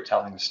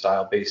storytelling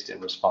style based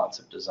in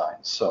responsive design.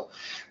 So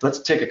let's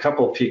take a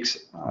couple of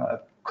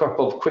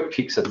quick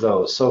peeks at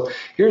those. So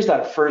here's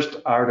that first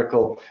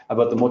article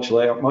about the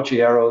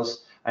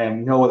mochileros. I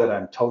know that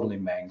I'm totally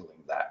mangling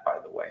that, by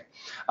the way.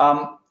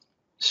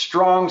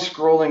 Strong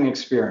scrolling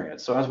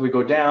experience. So as we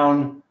go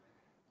down,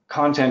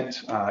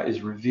 content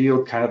is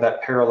revealed, kind of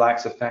that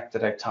parallax effect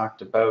that I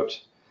talked about.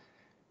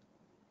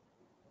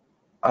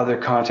 Other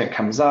content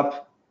comes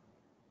up.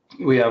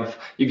 You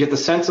get the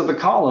sense of the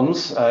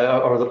columns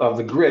or of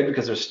the grid,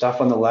 because there's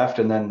stuff on the left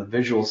and then the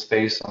visual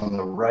space on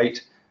the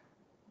right.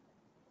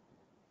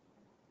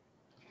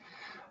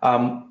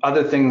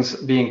 Other things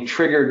being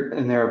triggered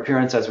in their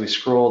appearance as we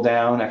scroll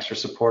down, extra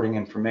supporting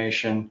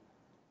information.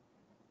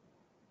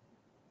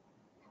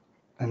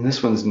 And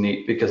this one's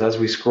neat, because as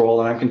we scroll,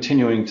 and I'm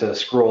continuing to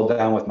scroll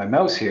down with my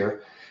mouse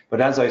here,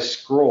 but as I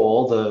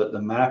scroll,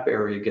 the map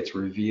area gets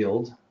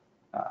revealed.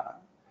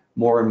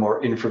 More and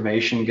more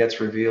information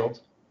gets revealed.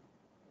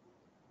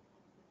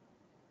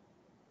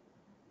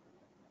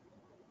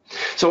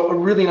 So a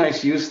really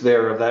nice use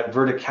there of that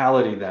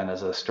verticality then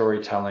as a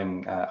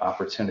storytelling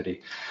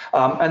opportunity.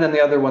 And then the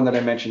other one that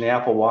I mentioned, the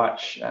Apple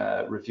Watch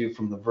review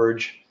from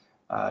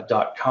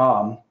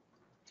TheVerge.com,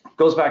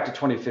 goes back to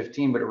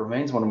 2015, but it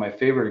remains one of my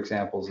favorite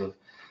examples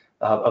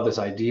of this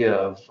idea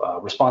of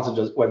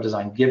responsive web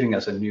design giving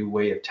us a new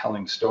way of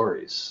telling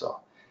stories.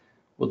 So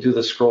we'll do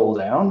the scroll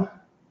down,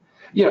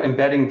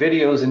 embedding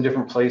videos in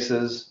different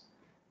places,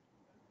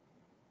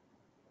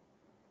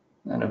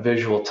 and a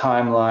visual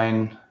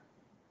timeline,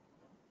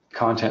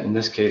 content in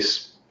this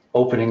case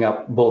opening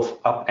up both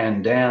up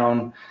and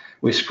down.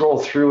 We scroll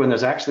through, and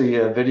there's actually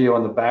a video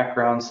in the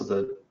background, so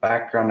the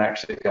background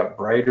actually got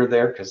brighter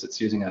there because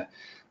it's using a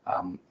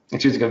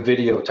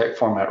video type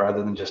format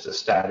rather than just a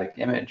static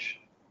image.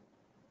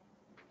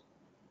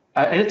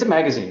 And it's a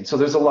magazine, so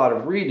there's a lot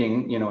of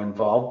reading,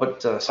 involved,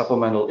 but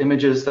supplemental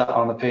images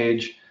on the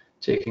page,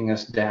 taking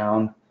us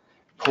down,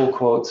 pull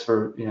quotes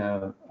for,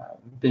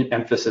 the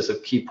emphasis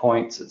of key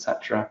points,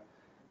 etc.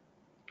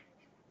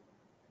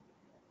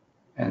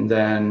 And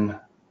then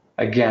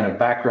again, a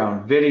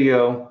background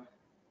video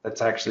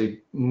that's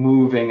actually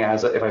moving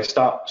if I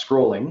stop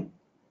scrolling,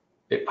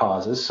 it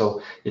pauses.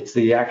 So it's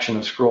the action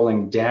of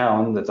scrolling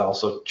down that's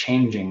also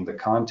changing the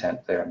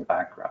content there in the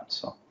background.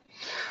 So,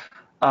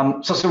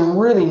 so some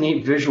really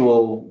neat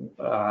visual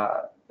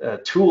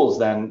tools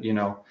then,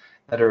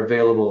 that are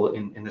available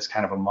in this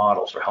kind of a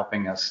model for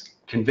helping us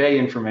convey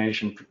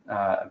information,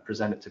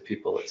 present it to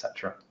people,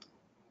 etc.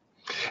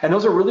 And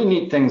those are really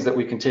neat things that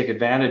we can take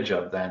advantage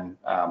of then,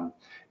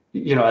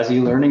 as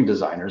e-learning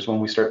designers when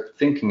we start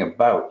thinking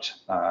about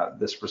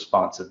this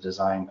responsive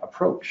design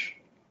approach.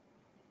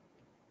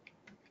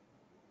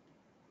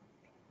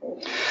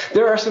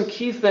 There are some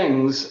key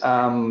things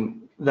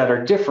that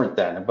are different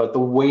then about the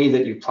way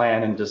that you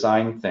plan and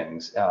design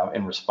things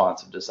in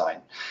responsive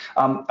design.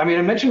 I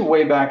mentioned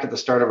way back at the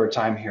start of our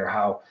time here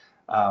how,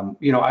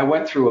 I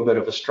went through a bit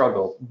of a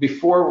struggle.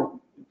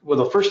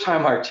 The first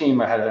time our team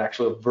had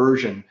actually a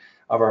version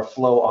of our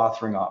flow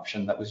authoring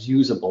option that was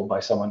usable by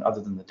someone other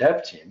than the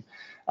dev team,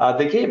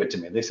 they gave it to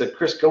me. They said,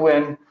 Chris, go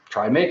in,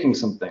 try making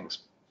some things.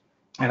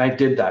 And I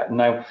did that.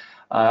 And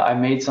I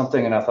made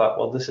something and I thought,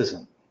 well, this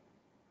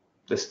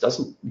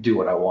doesn't do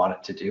what I want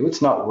it to do.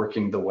 It's not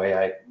working the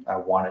way I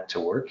want it to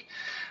work.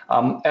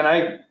 And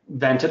I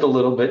vented a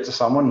little bit to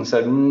someone and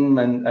said,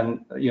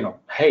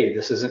 hey,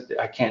 this isn't,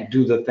 I can't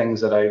do the things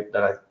that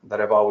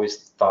I've always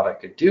thought I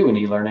could do in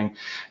e-learning.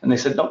 And they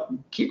said, no,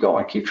 keep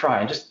going, keep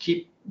trying,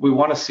 we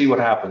want to see what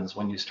happens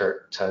when you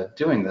start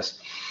doing this.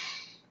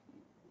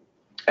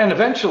 And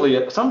eventually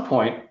at some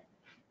point,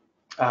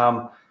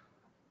 I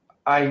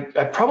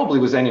probably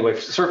was anyway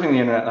surfing the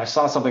internet and I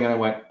saw something and I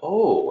went,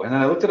 oh, and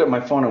then I looked at it on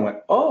my phone and went,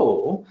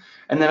 oh,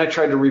 and then I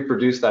tried to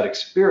reproduce that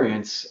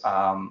experience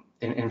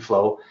in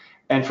Flow.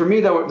 And for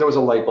me, there was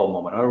a light bulb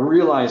moment. I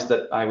realized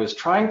that I was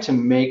trying to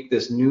make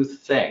this new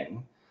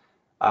thing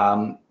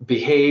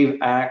behave,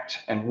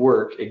 act, and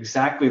work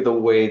exactly the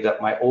way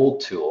that my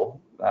old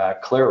tool,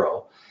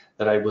 Claro,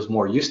 that I was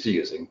more used to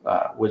using,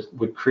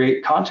 would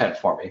create content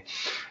for me.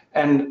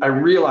 And I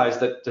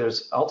realized that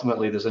there's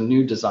a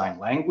new design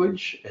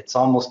language. It's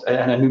almost,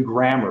 and a new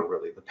grammar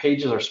really. The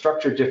pages are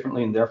structured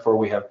differently, and therefore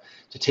we have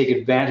to take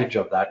advantage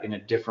of that in a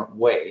different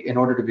way in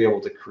order to be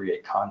able to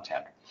create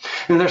content.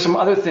 And there's some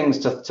other things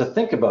to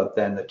think about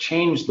then that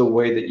change the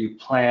way that you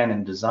plan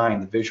and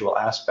design the visual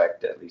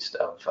aspect, at least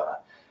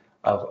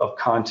of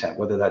content,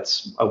 whether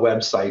that's a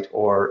website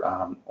or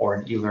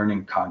an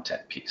e-learning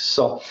content piece.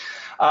 So.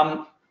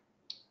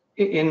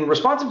 In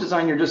responsive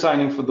design, you're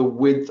designing for the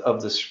width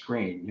of the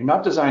screen. You're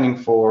not designing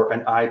for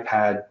an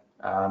iPad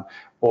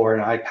or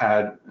an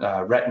iPad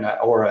Retina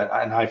or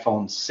an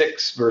iPhone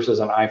 6 versus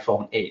an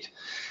iPhone 8.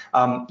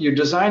 You're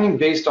designing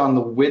based on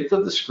the width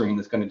of the screen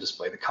that's going to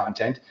display the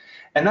content.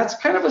 And that's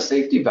kind of a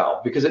safety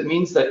valve because it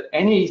means that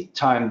any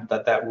time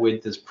that that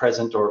width is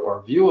present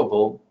or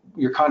viewable,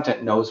 your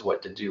content knows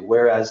what to do.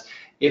 Whereas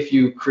if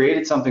you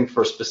created something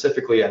for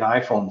specifically an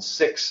iPhone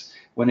 6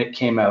 when it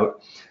came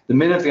out, the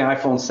minute the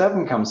iPhone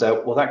 7 comes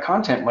out, well, that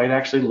content might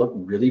actually look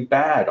really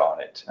bad on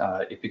it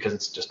because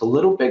it's just a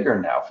little bigger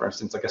now, for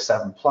instance, like a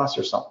 7 Plus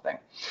or something.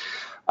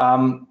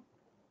 And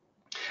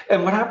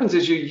what happens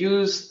is you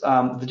use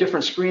the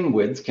different screen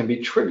widths can be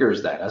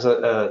triggers then.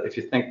 If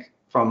you think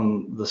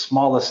from the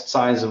smallest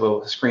size of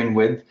a screen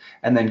width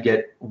and then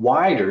get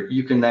wider,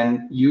 you can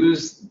then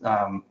use,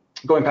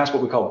 going past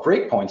what we call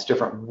breakpoints,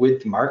 different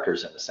width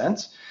markers in a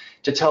sense,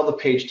 to tell the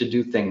page to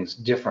do things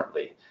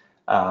differently,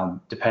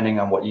 depending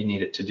on what you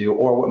need it to do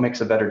or what makes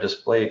a better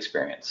display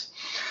experience.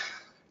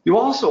 You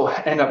also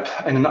end up,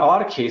 in a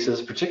lot of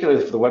cases,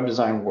 particularly for the web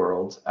design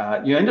world,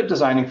 you end up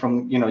designing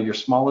from your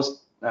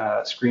smallest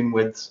screen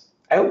widths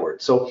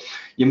outward. So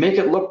you make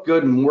it look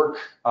good and work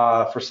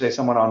for, say,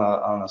 someone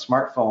on a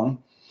smartphone,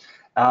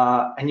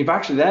 and you've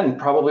actually then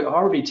probably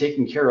already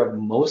taken care of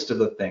most of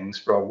the things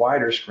for a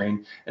wider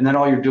screen, and then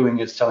all you're doing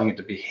is telling it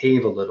to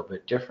behave a little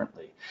bit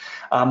differently.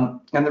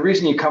 And the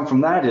reason you come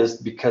from that is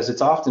because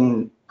it's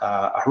often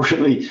a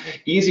really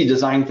easy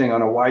design thing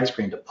on a wide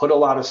screen to put a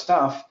lot of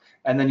stuff,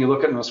 and then you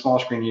look at it on a small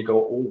screen and you go,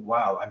 oh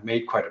wow, I've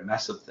made quite a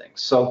mess of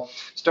things. So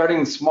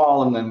starting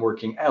small and then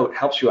working out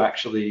helps you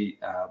actually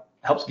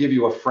helps give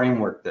you a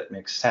framework that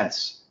makes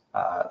sense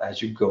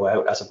as you go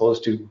out, as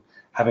opposed to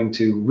having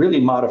to really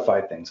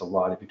modify things a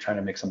lot if you're trying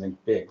to make something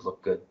big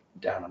look good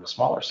down on a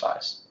smaller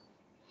size.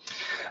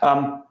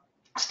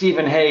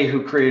 Stephen Hay,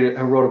 who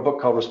wrote a book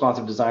called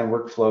Responsive Design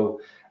Workflow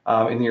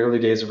in the early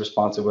days of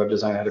responsive web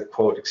design, had a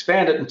quote,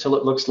 "Expand it until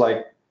it looks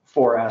like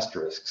 4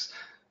 asterisks.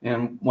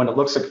 And when it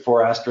looks like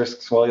 4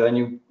 asterisks, well, then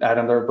you add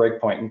another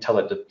breakpoint and tell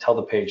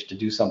the page to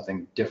do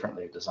something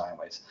differently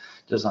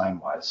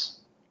design-wise.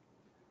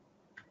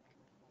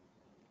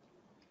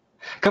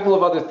 A couple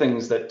of other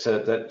things that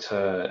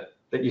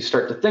you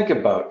start to think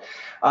about.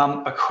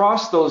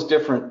 Across those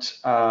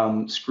different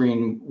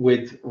screen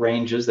width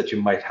ranges that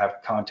you might have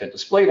content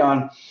displayed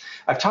on,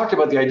 I've talked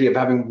about the idea of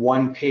having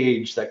one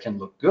page that can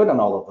look good on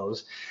all of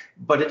those,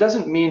 but it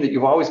doesn't mean that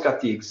you've always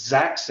got the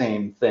exact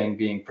same thing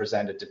being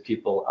presented to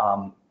people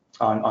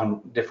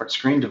on different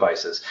screen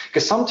devices,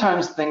 because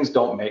sometimes things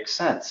don't make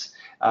sense.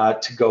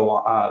 To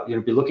go,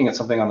 be looking at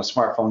something on a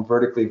smartphone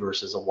vertically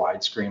versus a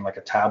wide screen like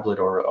a tablet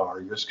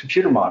or your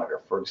computer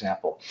monitor, for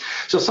example.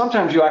 So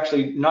sometimes you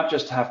actually not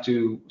just have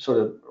to sort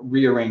of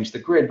rearrange the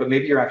grid, but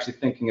maybe you're actually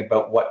thinking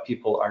about what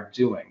people are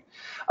doing.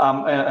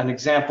 An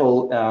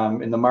example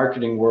in the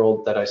marketing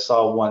world that I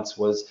saw once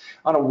was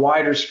on a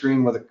wider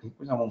screen with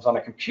almost on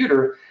a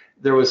computer,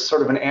 there was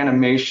sort of an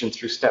animation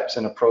through steps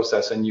in a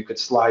process, and you could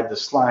slide the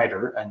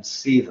slider and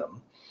see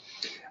them.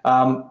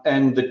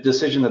 And the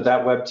decision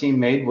that web team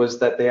made was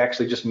that they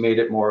actually just made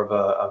it more of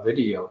a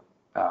video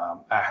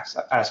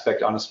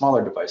aspect on a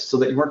smaller device, so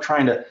that you weren't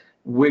trying to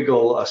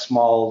wiggle a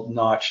small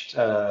notched,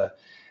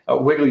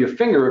 wiggle your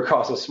finger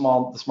across the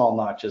small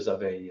notches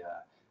of a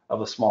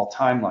small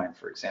timeline,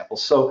 for example.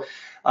 So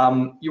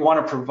you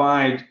want to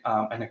provide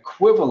an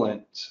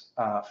equivalent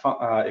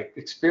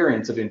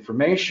experience of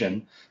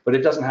information, but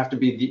it doesn't have to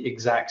be the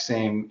exact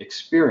same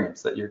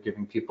experience that you're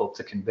giving people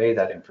to convey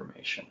that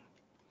information.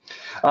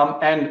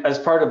 And as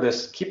part of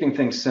this, keeping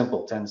things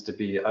simple tends to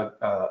be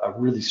a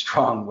really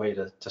strong way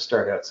to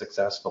start out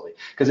successfully,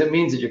 because it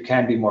means that you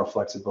can be more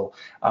flexible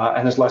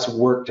and there's less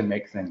work to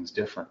make things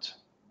different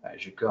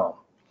as you go.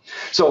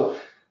 So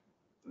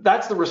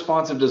that's the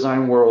responsive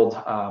design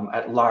world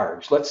at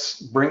large.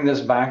 Let's bring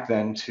this back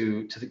then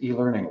to the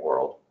e-learning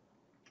world.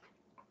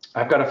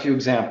 I've got a few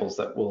examples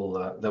that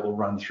will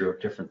run through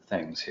different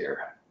things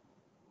here.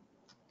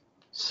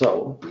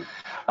 So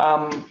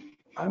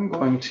I'm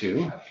going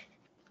to.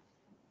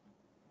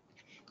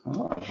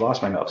 Oh, I've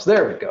lost my mouse.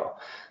 There we go.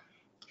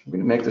 I'm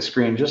going to make the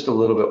screen just a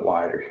little bit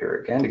wider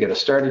here again to get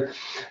us started,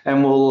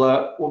 and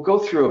we'll go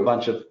through a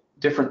bunch of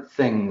different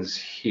things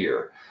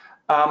here.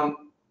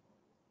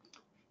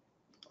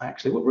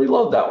 Actually, we'll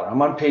reload that one.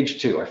 I'm on page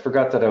 2. I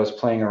forgot that I was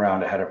playing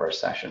around ahead of our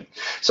session.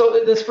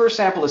 So this first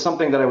sample is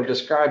something that I would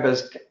describe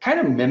as kind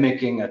of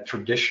mimicking a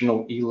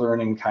traditional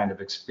e-learning kind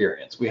of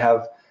experience. We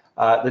have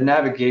the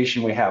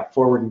navigation, we have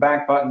forward and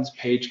back buttons,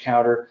 page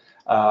counter.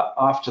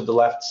 Off to the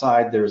left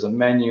side, there's a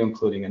menu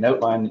including an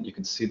outline that you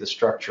can see the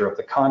structure of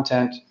the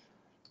content.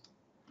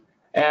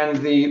 And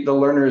the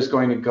learner is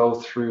going to go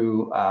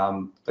through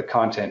the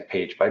content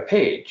page by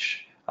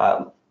page.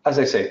 As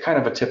I say, kind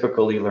of a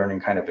typical e-learning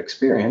kind of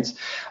experience.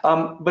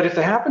 But if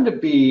they happen to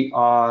be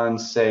on,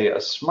 say, a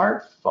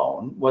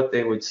smartphone, what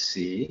they would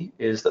see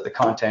is that the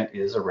content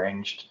is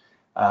arranged,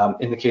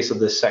 in the case of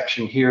this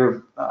section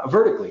here,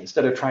 vertically,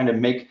 instead of trying to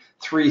make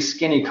 3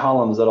 skinny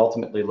columns that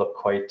ultimately look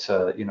quite,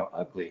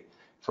 ugly,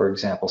 for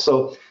example.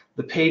 So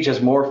the page has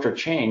morphed or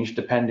changed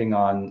depending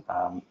on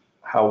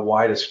how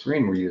wide a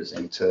screen we're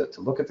using to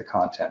look at the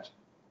content.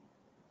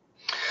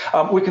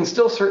 We can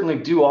still certainly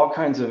do all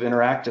kinds of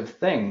interactive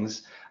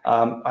things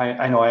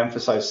I know I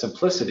emphasize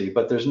simplicity,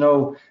 but there's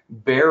no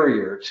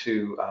barrier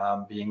to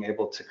being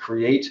able to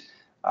create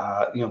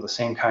the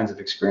same kinds of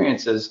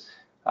experiences.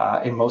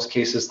 In most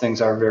cases,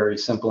 things are very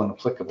simple and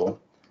applicable.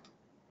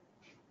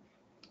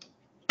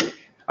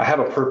 I have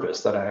a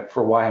purpose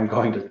for why I'm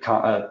going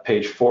to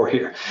page 4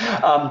 here.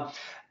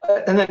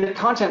 And then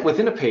content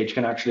within a page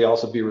can actually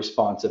also be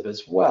responsive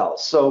as well.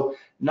 So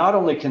not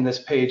only can this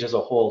page as a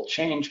whole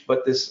change,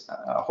 but this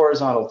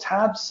horizontal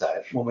tab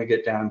set, when we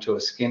get down to a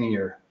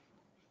skinnier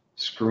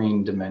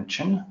screen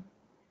dimension,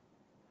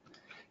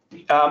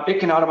 it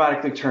can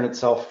automatically turn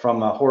itself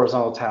from a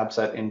horizontal tab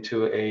set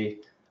into a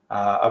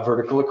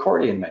vertical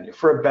accordion menu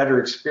for a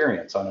better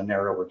experience on a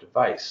narrower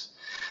device.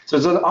 So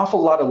there's an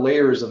awful lot of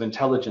layers of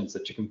intelligence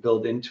that you can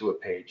build into a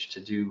page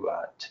to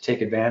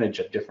take advantage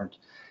of different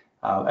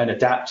and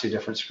adapt to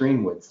different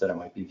screen widths that it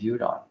might be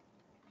viewed on.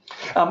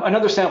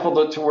 Another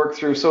sample to work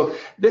through. So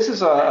this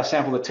is a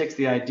sample that takes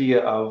the idea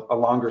of a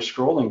longer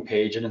scrolling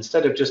page, and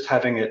instead of just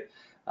having it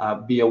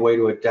be a way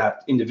to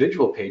adapt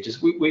individual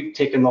pages, we've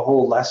taken the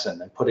whole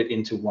lesson and put it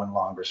into one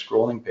longer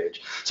scrolling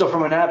page. So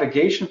from a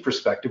navigation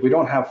perspective, we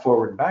don't have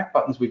forward and back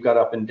buttons, we've got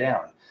up and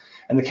down.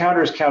 And the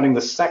counter is counting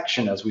the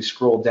section as we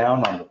scroll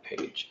down on the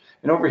page.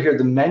 And over here,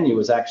 the menu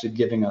is actually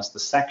giving us the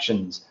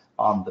sections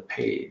on the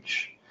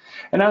page.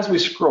 And as we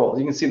scroll,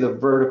 you can see the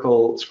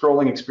vertical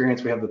scrolling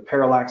experience. We have the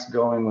parallax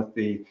going with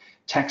the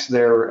text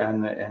there,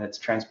 and its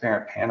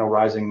transparent panel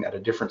rising at a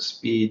different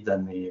speed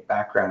than the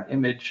background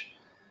image.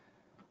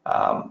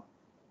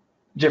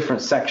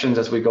 Different sections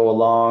as we go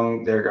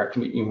along. There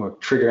can be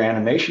trigger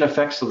animation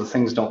effects so the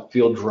things don't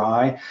feel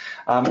dry.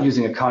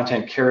 Using a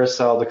content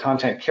carousel. The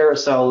content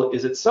carousel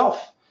is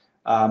itself,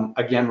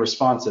 again,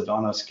 responsive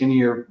on a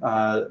skinnier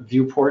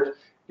viewport.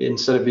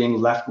 Instead of being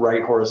left,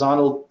 right,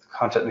 horizontal,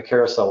 content in the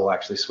carousel will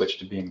actually switch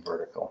to being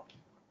vertical.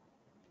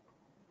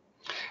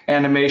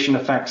 Animation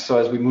effects, so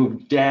as we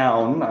move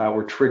down,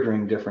 we're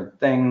triggering different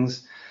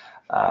things.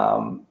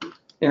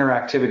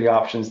 Interactivity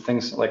options,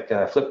 things like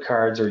flip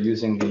cards or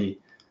using the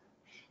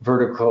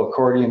vertical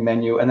accordion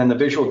menu, and then the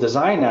visual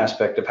design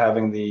aspect of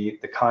having the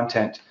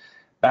content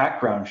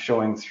background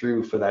showing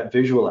through for that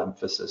visual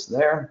emphasis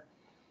there.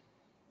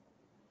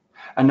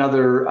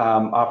 Another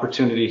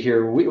opportunity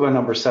here, we have a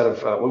number set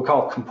of what we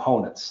call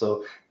components.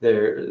 So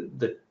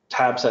the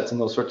tab sets and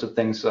those sorts of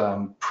things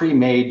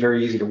pre-made,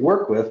 very easy to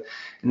work with.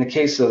 In the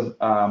case of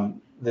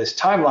this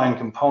timeline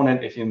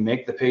component, if you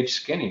make the page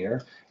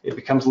skinnier, it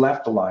becomes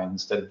left aligned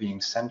instead of being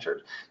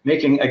centered,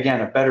 making,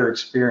 again, a better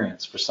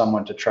experience for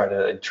someone to try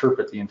to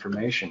interpret the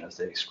information as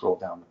they scroll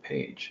down the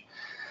page.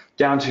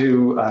 Down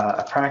to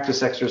a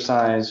practice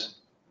exercise,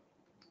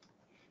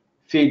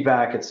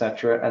 feedback,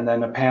 etc., and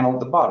then a panel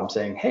at the bottom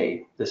saying,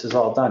 hey, this is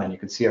all done, and you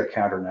can see our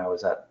counter now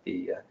is at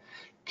the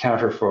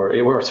counter for,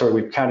 sorry,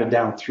 we've counted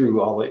down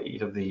through all the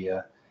eight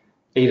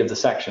of the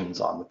sections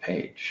on the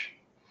page.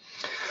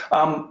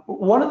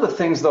 One of the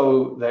things,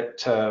 though,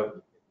 that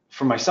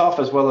for myself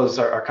as well as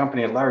our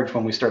company at large,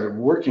 when we started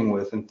working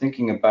with and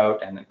thinking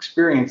about and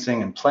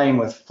experiencing and playing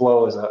with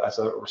Flow as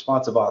a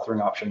responsive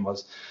authoring option,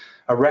 was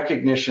a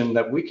recognition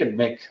that we could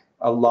make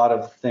a lot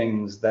of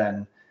things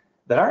then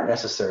that aren't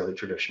necessarily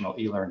traditional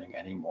e-learning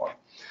anymore.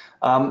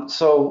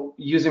 So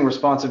using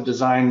responsive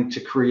design to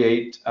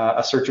create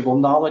a searchable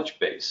knowledge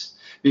base,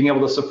 being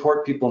able to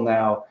support people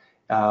now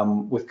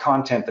with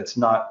content that's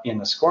not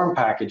in a SCORM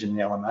package in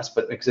the LMS,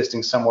 but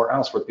existing somewhere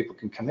else where people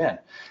can come in.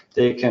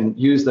 They can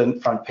use the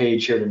front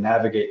page here to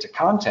navigate to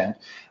content,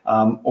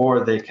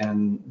 or they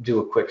can do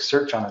a quick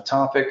search on a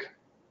topic.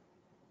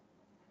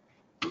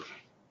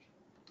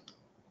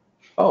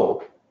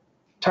 Oh,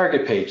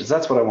 target pages,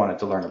 that's what I wanted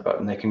to learn about.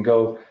 And they can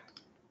go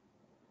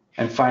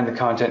and find the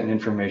content and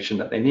information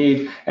that they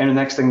need. And the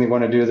next thing they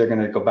want to do, they're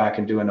going to go back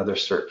and do another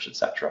search,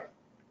 etc.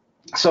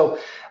 So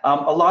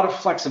a lot of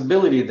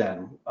flexibility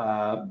then.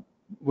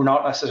 We're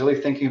not necessarily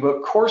thinking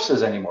about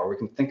courses anymore. We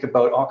can think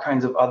about all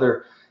kinds of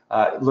other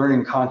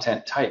learning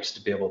content types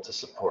to be able to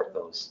support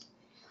those.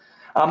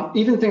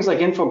 Even things like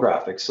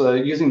infographics,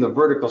 using the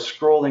vertical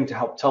scrolling to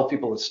help tell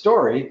people a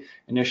story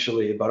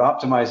initially about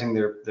optimizing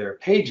their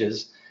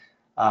pages.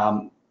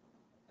 The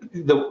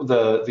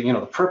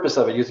purpose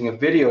of it, using a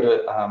video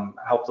to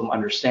help them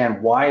understand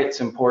why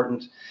it's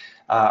important.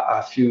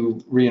 A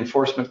few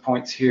reinforcement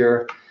points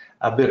here.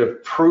 A bit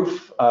of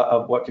proof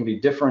of what can be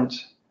different,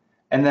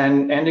 and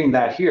then ending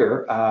that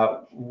here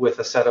with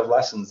a set of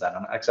lessons then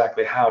on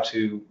exactly how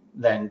to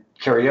then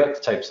carry out the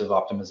types of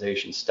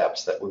optimization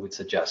steps that we would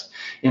suggest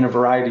in a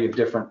variety of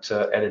different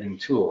editing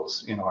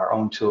tools, our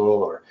own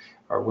tool or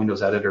our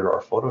Windows editor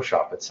or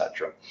Photoshop,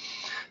 etc.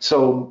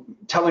 So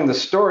telling the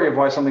story of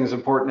why something is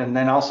important, and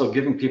then also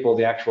giving people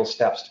the actual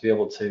steps to be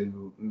able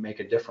to make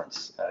a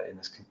difference in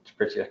this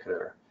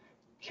particular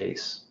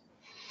case.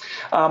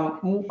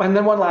 And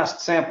then one last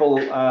sample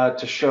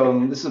to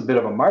show, this is a bit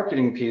of a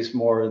marketing piece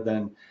more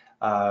than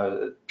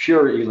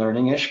pure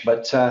e-learning-ish,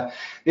 but the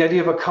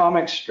idea of a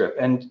comic strip.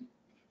 And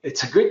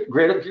it's a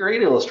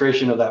great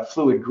illustration of that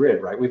fluid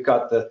grid, right? We've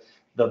got the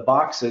the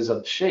boxes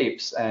of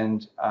shapes,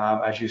 and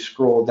as you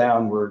scroll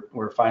down,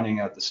 we're finding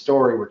out the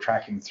story, we're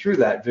tracking through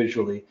that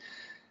visually,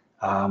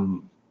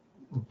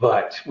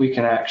 but we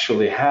can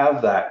actually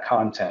have that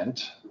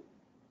content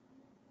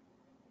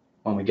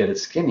when we get it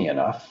skinny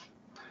enough.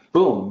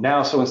 Boom,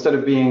 now, so instead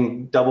of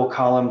being double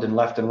columned and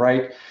left and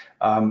right,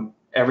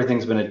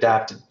 everything's been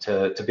adapted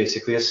to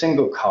basically a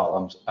single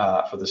column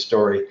for the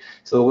story,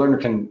 so the learner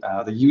can,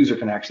 the user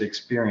can actually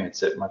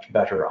experience it much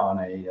better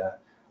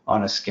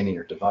on a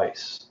skinnier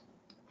device.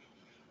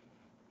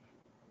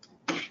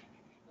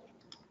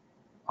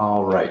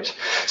 All right,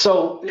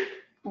 so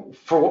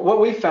for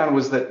what we found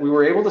was that we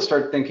were able to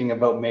start thinking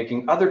about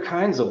making other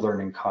kinds of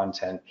learning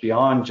content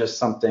beyond just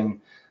something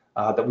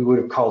that we would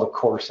have called a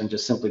course and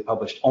just simply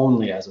published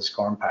only as a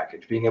SCORM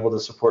package, being able to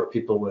support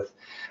people with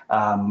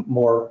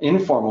more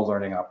informal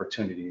learning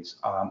opportunities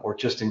or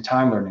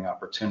just-in-time learning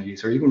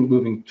opportunities, or even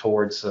moving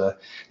towards the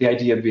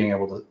idea of being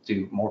able to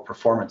do more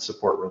performance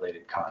support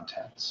related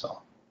content.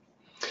 So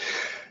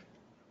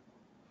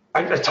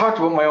I talked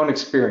about my own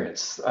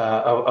experience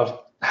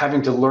of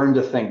having to learn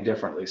to think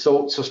differently.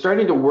 So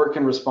starting to work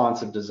in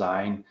responsive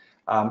design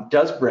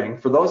does bring,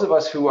 for those of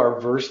us who are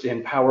versed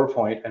in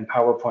PowerPoint and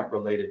PowerPoint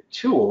related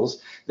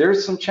tools,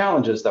 there's some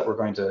challenges that we're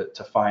going to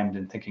find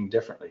in thinking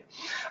differently.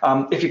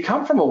 If you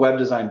come from a web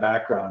design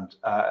background,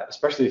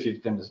 especially if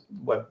you've been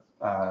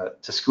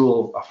to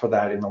school for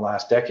that in the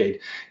last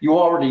decade, you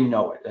already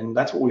know it. And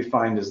that's what we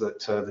find is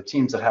that the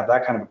teams that have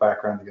that kind of a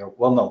background, they go,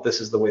 well, no,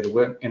 this is the way the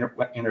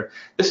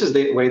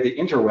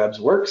interwebs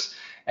works.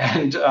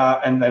 And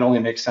that only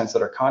makes sense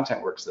that our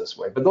content works this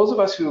way. But those of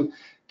us who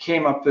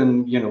came up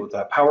in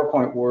the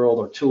PowerPoint world,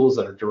 or tools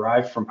that are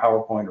derived from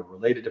PowerPoint or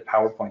related to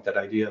PowerPoint, that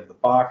idea of the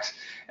box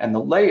and the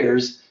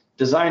layers,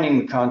 designing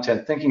the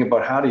content, thinking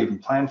about how to even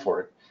plan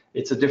for it,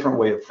 it's a different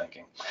way of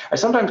thinking. I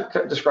sometimes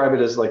describe it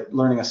as like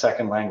learning a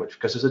second language,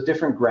 because there's a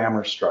different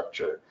grammar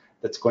structure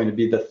that's going to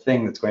be the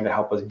thing that's going to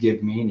help us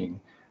give meaning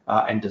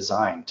and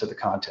design to the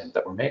content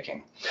that we're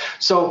making.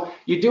 So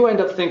you do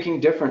end up thinking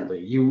differently.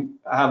 You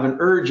have an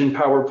urge in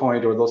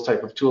PowerPoint or those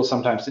type of tools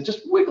sometimes to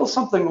just wiggle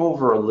something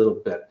over a little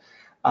bit.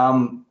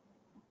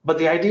 But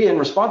the idea in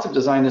responsive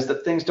design is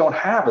that things don't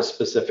have a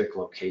specific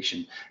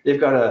location. They've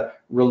got a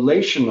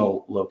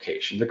relational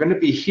location. They're going to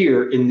be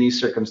here in these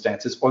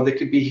circumstances, or they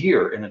could be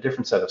here in a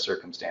different set of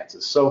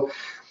circumstances. So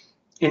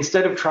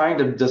instead of trying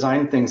to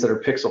design things that are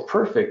pixel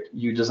perfect,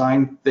 you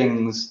design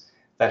things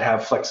that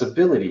have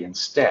flexibility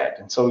instead.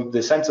 And so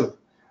the sense of,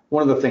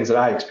 one of the things that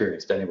I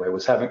experienced anyway,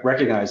 was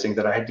recognizing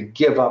that I had to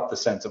give up the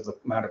sense of the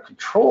amount of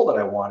control that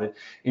I wanted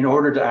in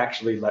order to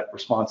actually let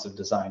responsive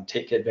design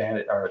take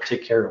advantage or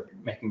take care of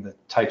making the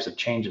types of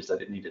changes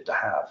that it needed to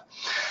have.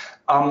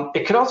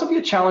 It could also be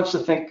a challenge to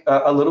think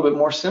a little bit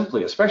more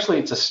simply,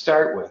 especially to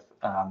start with.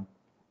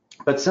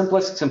 But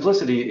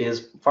simplicity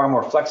is far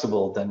more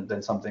flexible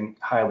than something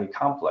highly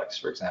complex,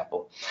 for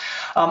example.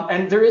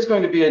 And there is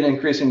going to be an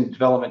increase in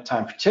development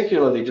time,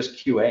 particularly just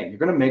QA. You're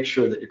going to make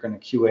sure that you're going to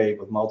QA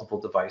with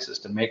multiple devices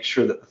to make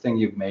sure that the thing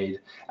you've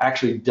made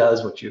actually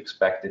does what you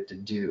expect it to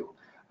do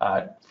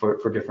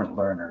for different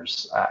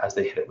learners as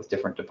they hit it with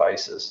different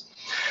devices.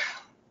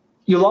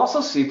 You'll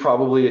also see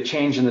probably a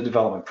change in the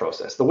development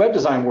process. The web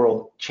design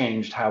world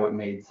changed how it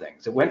made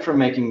things. It went from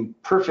making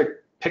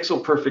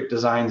pixel perfect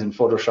designs in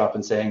Photoshop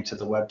and saying to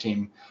the web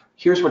team,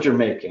 here's what you're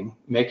making,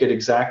 make it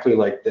exactly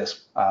like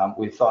this.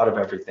 We thought of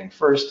everything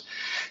first,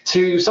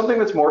 to something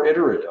that's more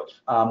iterative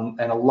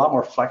and a lot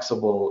more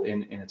flexible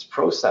in its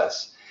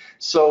process.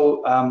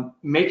 So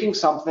making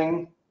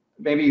something,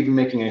 maybe even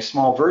making a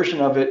small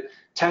version of it,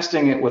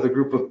 testing it with a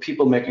group of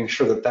people, making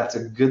sure that that's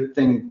a good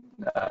thing,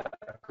 a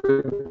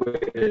good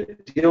way to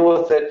deal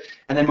with it,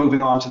 and then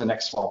moving on to the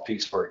next small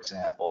piece, for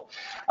example.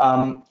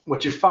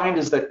 What you find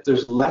is that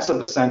there's less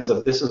of a sense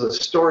of this is a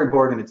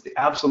storyboard and it's the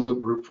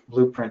absolute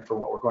blueprint for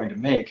what we're going to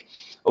make.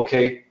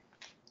 Okay,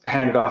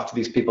 hand it off to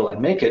these people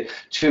and make it,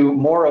 to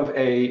more of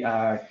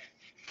a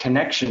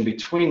connection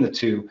between the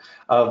two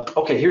of,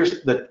 okay,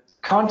 here's the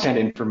content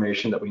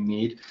information that we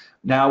need.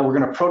 Now we're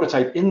going to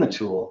prototype in the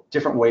tool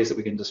different ways that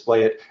we can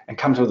display it and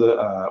come to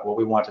the what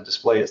we want to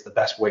display as the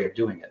best way of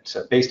doing it.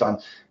 So based on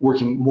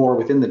working more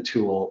within the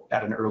tool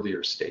at an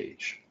earlier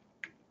stage.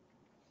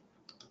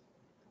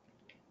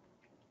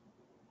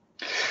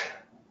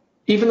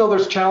 Even though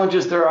there's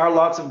challenges, there are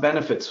lots of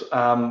benefits.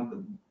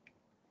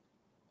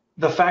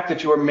 The fact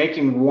that you are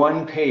making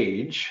one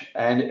page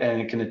and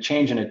it can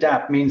change and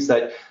adapt means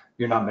that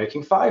you're not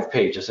making 5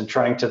 pages and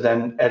trying to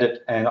then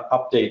edit and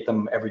update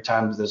them every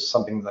time there's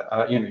something that,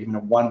 even a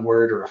one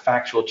word or a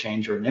factual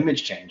change or an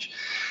image change.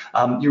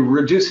 You're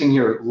reducing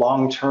your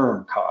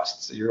long-term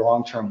costs, your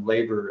long-term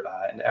labor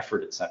and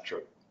effort,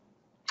 etc.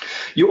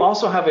 You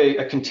also have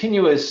a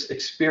continuous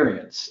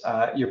experience.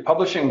 You're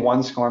publishing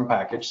one SCORM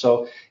package,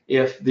 so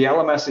if the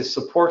LMS is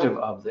supportive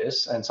of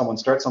this and someone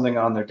starts something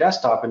on their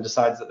desktop and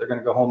decides that they're going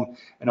to go home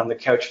and on the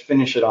couch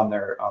finish it on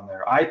their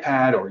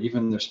iPad or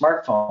even their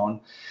smartphone,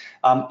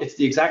 it's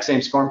the exact same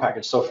SCORM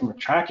package. So from a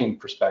tracking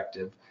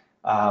perspective,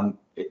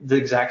 the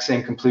exact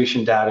same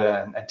completion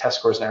data and test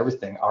scores and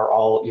everything are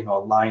all,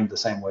 aligned the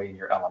same way in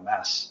your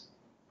LMS.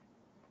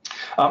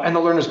 And the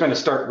learner's going to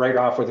start right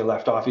off where they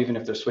left off, even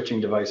if they're switching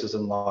devices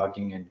and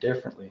logging in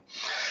differently.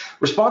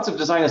 Responsive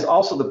design is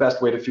also the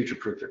best way to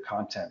future-proof your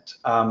content.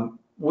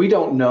 We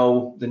don't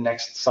know the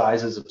next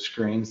sizes of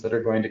screens that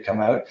are going to come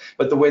out,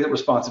 but the way that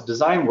responsive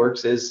design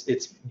works is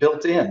it's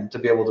built in to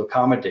be able to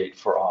accommodate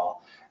for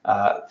all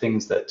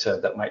things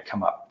that might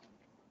come up.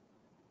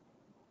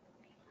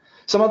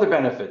 Some other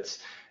benefits.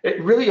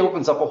 It really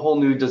opens up a whole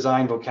new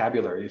design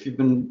vocabulary. If you've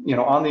been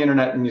on the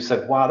internet and you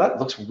said, wow, that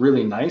looks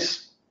really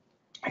nice,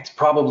 it's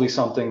probably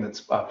something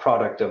that's a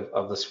product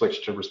of the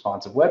switch to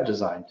responsive web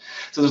design.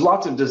 So there's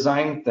lots of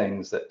design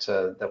things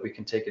that we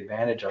can take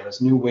advantage of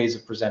as new ways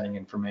of presenting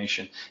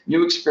information,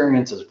 new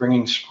experiences,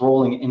 bringing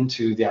scrolling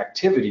into the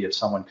activity of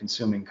someone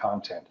consuming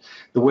content,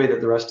 the way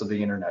that the rest of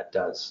the internet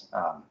does.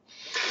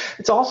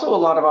 It's also a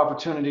lot of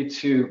opportunity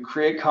to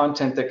create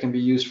content that can be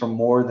used for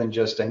more than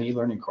just an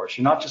e-learning course.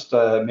 You're not just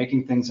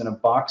making things in a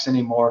box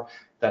anymore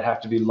that have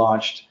to be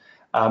launched.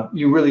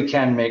 You really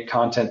can make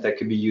content that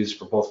can be used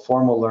for both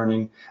formal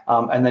learning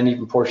and then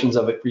even portions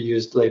of it be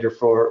used later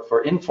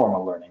for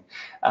informal learning.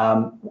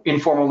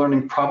 Informal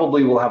learning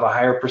probably will have a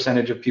higher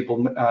percentage of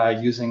people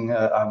using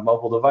a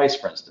mobile device,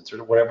 for instance,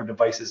 or whatever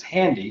device is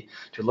handy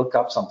to look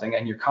up something,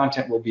 and your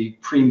content will be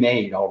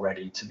pre-made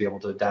already to be able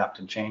to adapt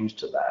and change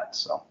to that.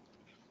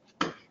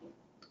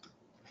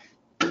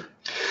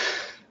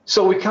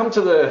 So we come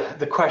to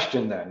the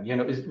question then,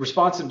 is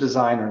responsive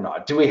design or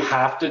not? Do we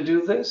have to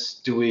do this?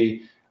 Do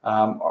we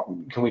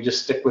can we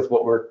just stick with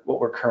what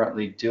we're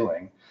currently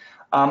doing?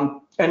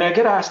 And I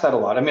get asked that a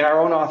lot. I mean, our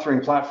own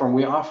authoring platform,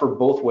 we offer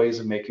both ways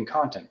of making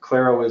content.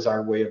 Claro is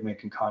our way of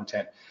making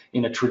content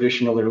in a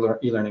traditional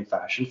e-learning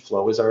fashion.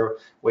 Flow is our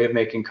way of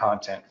making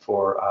content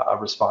for a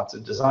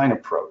responsive design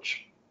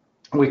approach.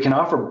 We can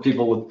offer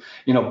people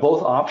with,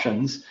 both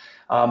options.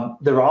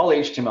 They're all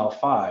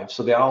HTML5,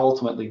 so they all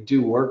ultimately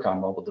do work on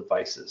mobile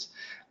devices.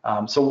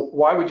 So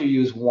why would you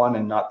use one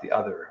and not the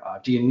other?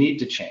 Do you need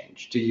to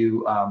change? Do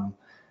you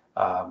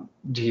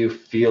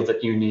feel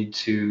that you need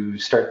to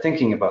start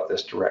thinking about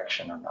this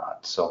direction or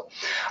not? So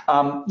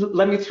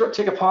let me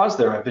take a pause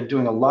there. I've been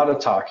doing a lot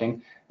of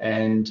talking,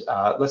 and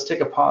let's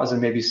take a pause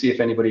and maybe see if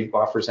anybody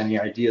offers any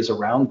ideas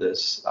around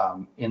this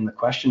in the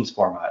questions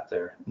format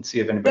there, and see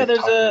if anybody.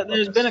 Yeah,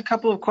 there's been a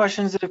couple of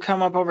questions that have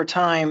come up over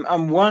time.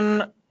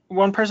 One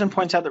person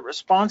points out that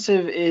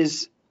responsive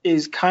is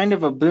kind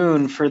of a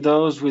boon for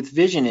those with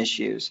vision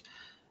issues.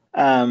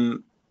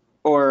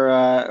 Or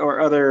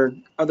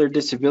other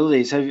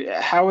disabilities.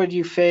 How would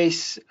you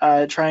face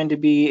trying to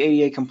be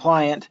ADA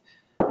compliant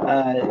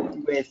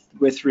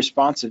with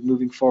responsive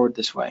moving forward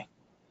this way?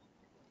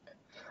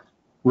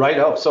 Right.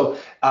 Oh, so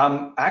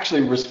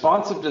actually,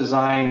 responsive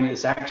design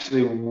is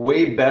actually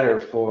way better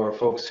for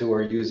folks who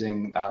are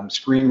using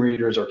screen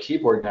readers or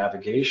keyboard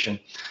navigation,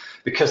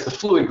 because the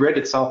fluid grid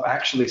itself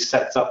actually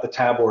sets up the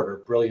tab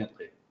order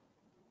brilliantly.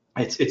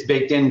 It's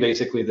baked in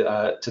basically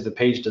to the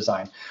page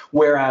design.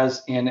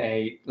 Whereas in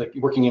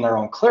working in our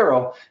own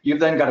Claro, you've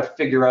then got to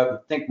figure out and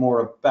think more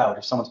about,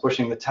 if someone's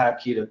pushing the tab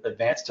key to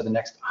advance to the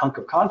next hunk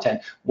of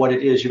content, what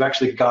it is. You've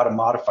actually got to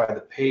modify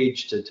the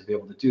page to be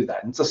able to do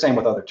that. And it's the same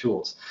with other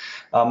tools.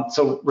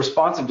 So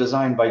responsive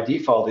design by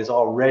default is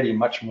already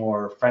much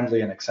more friendly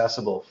and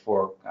accessible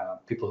for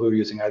people who are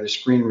using either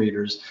screen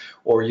readers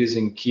or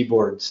using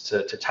keyboards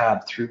to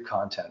tab through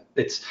content.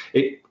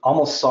 It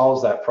almost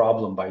solves that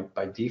problem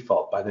by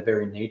default, by the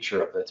very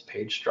nature of its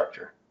page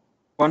structure.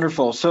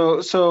 Wonderful.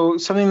 So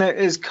something that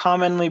is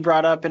commonly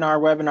brought up in our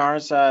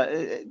webinars,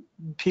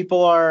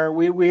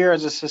 we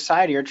as a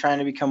society are trying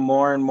to become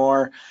more and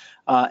more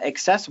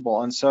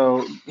accessible, and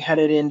so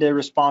headed into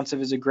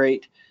responsive is a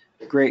great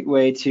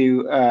way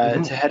to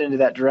head into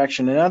that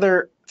direction.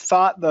 Another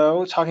thought,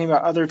 though, talking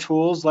about other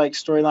tools like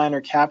Storyline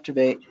or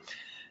Captivate,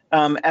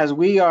 as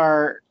we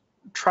are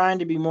trying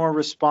to be more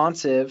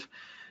responsive,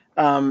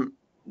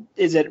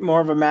 is it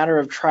more of a matter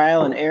of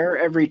trial and error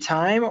every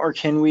time, or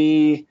can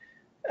we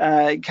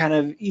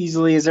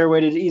is there a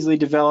way to easily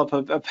develop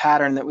a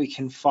pattern that we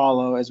can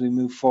follow as we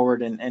move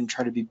forward and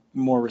try to be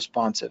more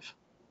responsive?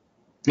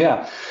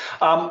 Yeah,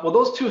 well,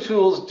 those two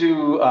tools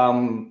do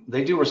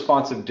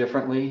responsive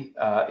differently.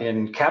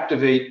 In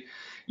Captivate,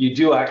 you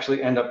do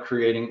actually end up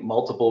creating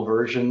multiple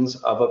versions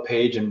of a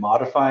page and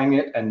modifying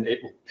it, and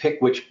it will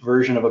pick which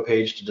version of a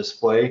page to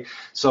display.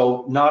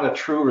 So not a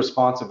true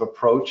responsive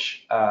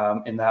approach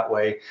in that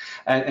way.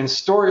 And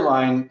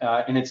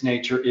Storyline in its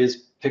nature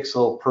is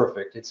pixel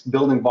perfect. It's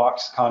building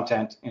box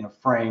content in a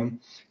frame,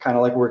 kind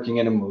of like working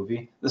in a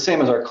movie, the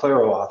same as our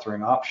Claro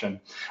authoring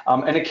option.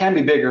 And it can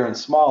be bigger and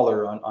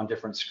smaller on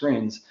different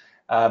screens.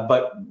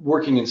 But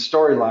working in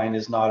Storyline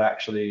is not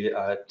actually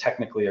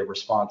technically a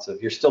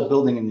responsive. You're still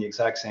building in the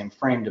exact same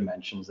frame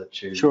dimensions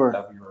that you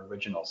have your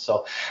original.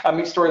 So, I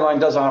mean, Storyline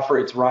does offer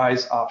its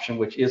Rise option,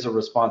 which is a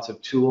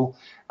responsive tool.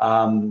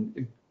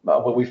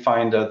 But we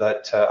find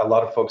that a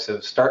lot of folks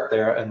have start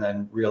there and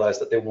then realize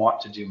that they want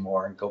to do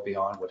more and go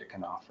beyond what it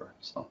can offer.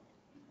 So,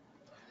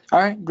 all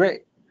right,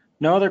 great.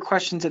 No other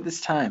questions at this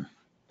time.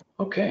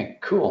 Okay,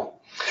 cool.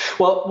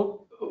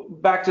 Well,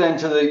 back then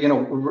to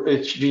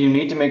the, do you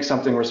need to make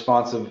something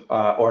responsive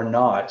or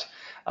not?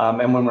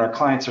 And when our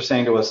clients are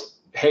saying to us,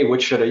 hey,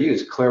 which should I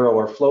use, Claro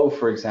or Flow,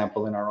 for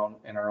example, in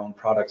our own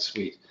product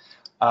suite?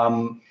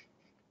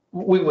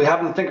 We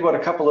have them think about a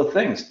couple of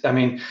things. I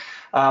mean,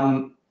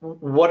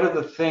 what are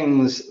the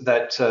things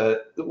that,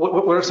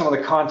 what are some of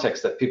the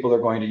contexts that people are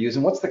going to use,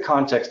 and what's the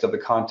context of the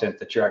content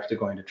that you're actually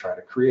going to try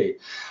to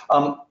create?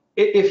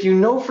 If you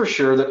know for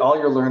sure that all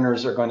your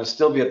learners are going to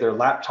still be at their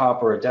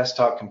laptop or a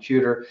desktop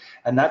computer,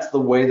 and that's the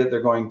way that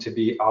they're going to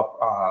be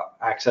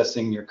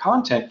accessing your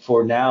content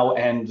for now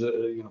and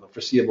the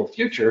foreseeable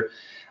future,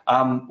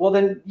 well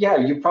then, yeah,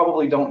 you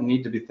probably don't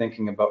need to be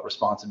thinking about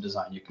responsive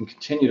design. You can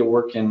continue to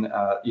work in,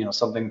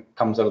 something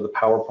comes out of the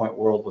PowerPoint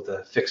world with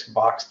a fixed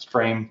box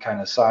frame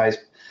kind of size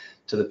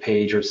to the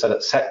page or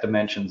set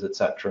dimensions,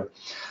 etc.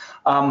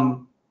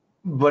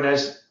 But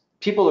as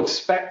people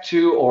expect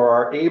to or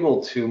are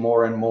able to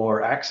more and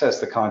more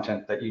access the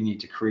content that you need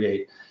to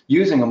create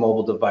using a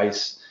mobile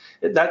device,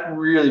 that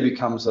really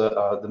becomes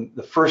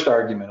the first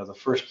argument, or the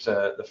first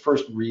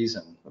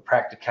reason, the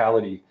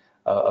practicality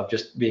of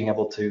just being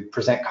able to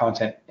present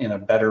content in a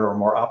better or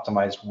more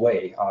optimized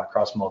way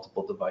across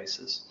multiple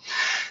devices.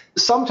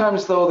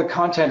 Sometimes, though, the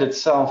content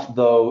itself,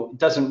 though,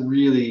 isn't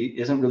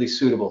really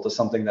suitable to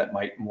something that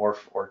might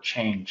morph or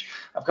change.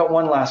 I've got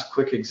one last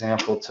quick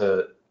example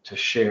to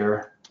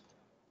share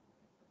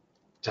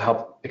to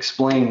help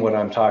explain what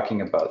I'm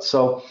talking about.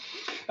 So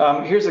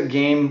here's a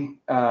game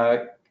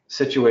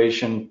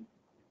situation,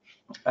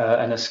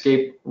 an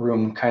escape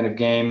room kind of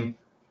game,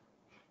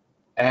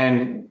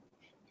 and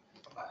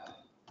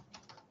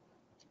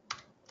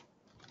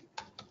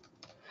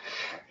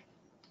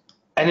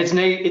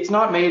it's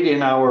not made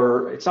in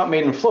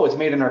Flow. It's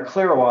made in our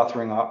Claro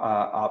authoring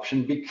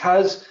option,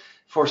 because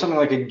for something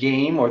like a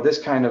game or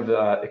this kind of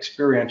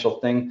experiential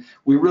thing,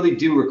 we really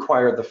do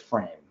require the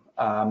frame.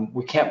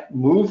 We can't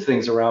move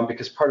things around,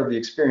 because part of the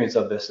experience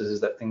of this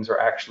is that things are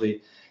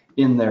actually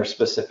in their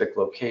specific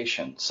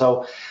location.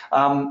 So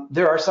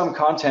there are some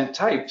content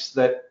types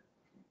that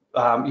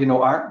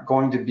aren't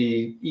going to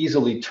be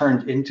easily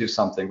turned into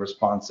something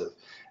responsive,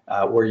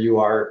 where you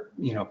are,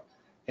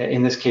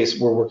 in this case,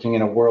 we're working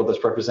in a world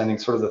that's representing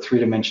sort of the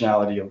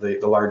three-dimensionality of the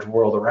large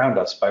world around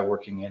us by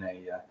working in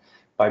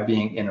by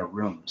being in a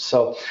room.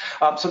 So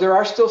there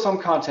are still some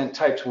content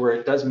types where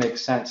it does make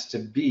sense to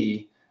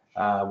be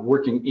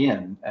working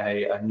in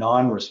a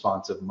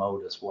non-responsive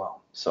mode as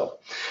well. So,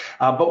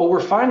 but what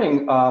we're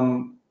finding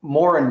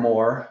more and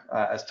more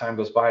as time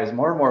goes by is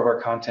more and more of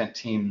our content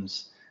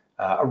teams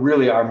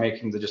really are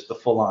making just the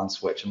full-on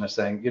switch, and they're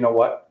saying, you know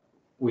what,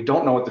 we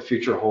don't know what the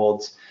future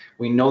holds.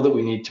 We know that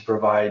we need to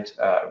provide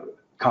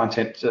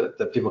content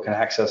that people can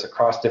access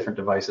across different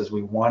devices.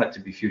 We want it to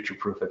be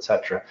future-proof,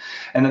 etc.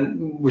 And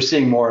then we're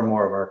seeing more and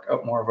more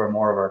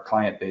of our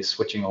client base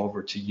switching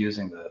over to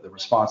using the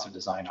responsive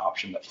design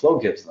option that Flow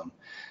gives them,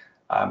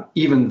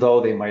 even though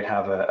they might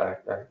have a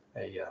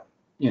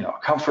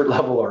comfort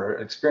level or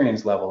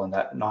experience level in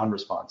that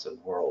non-responsive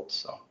world.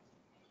 So,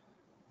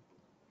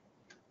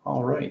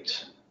 all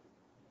right.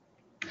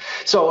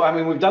 So, I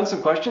mean, we've done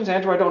some questions.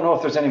 Andrew, I don't know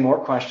if there's any more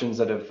questions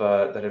that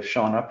have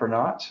shown up or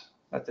not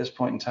at this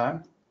point in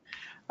time.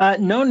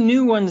 No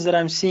new ones that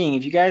I'm seeing.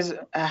 If you guys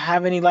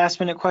have any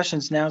last-minute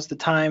questions, now's the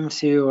time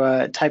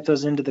to type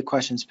those into the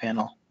questions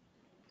panel.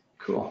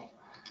 Cool.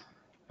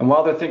 And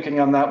while they're thinking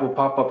on that, we'll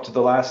pop up to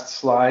the last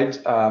slide.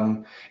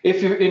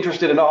 If you're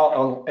interested at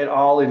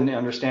all in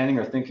understanding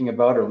or thinking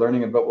about or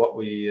learning about what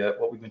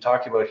we've been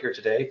talking about here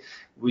today,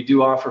 we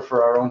do offer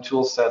for our own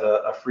tool set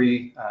a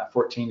free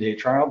 14-day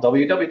trial,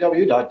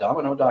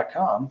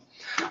 www.domino.com.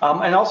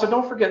 And also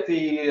don't forget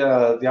the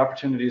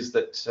opportunities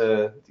that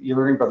the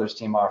eLearning Brothers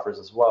team offers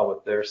as well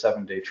with their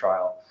 7-day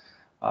trial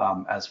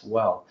as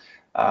well.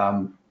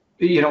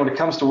 When it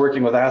comes to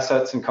working with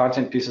assets and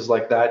content pieces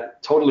like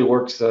that, totally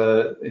works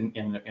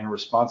in a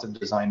responsive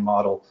design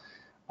model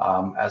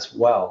as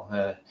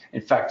well.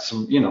 In fact,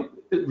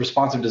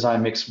 responsive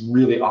design makes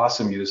really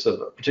awesome use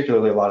of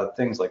particularly a lot of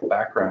things like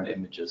background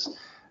images,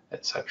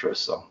 etc.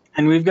 So.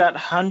 And we've got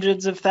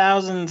hundreds of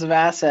thousands of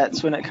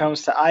assets when it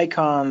comes to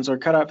icons or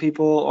cutout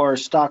people or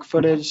stock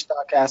footage,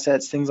 stock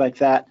assets, things like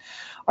that.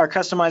 Our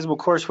customizable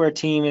courseware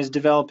team is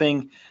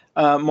developing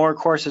more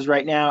courses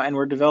right now, and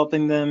we're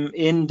developing them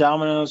in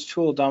Domino's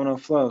tool, Domino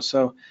Flow.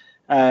 So,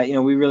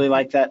 we really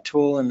like that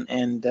tool,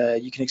 and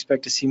you can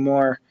expect to see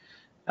more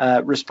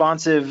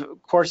responsive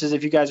courses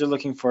if you guys are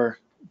looking for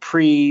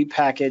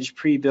pre-packaged,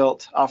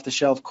 pre-built,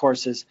 off-the-shelf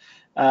courses.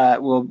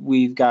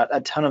 We've got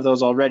a ton of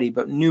those already,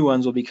 but new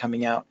ones will be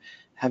coming out,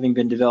 having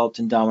been developed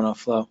in Domino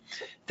Flow.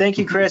 Thank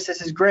you, Chris.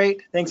 This is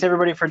great. Thanks,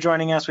 everybody, for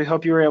joining us. We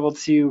hope you were able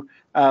to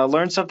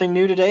learn something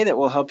new today that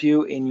will help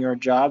you in your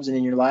jobs and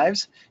in your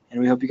lives. And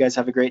we hope you guys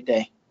have a great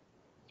day.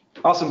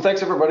 Awesome.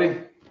 Thanks, everybody.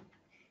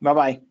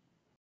 Bye-bye.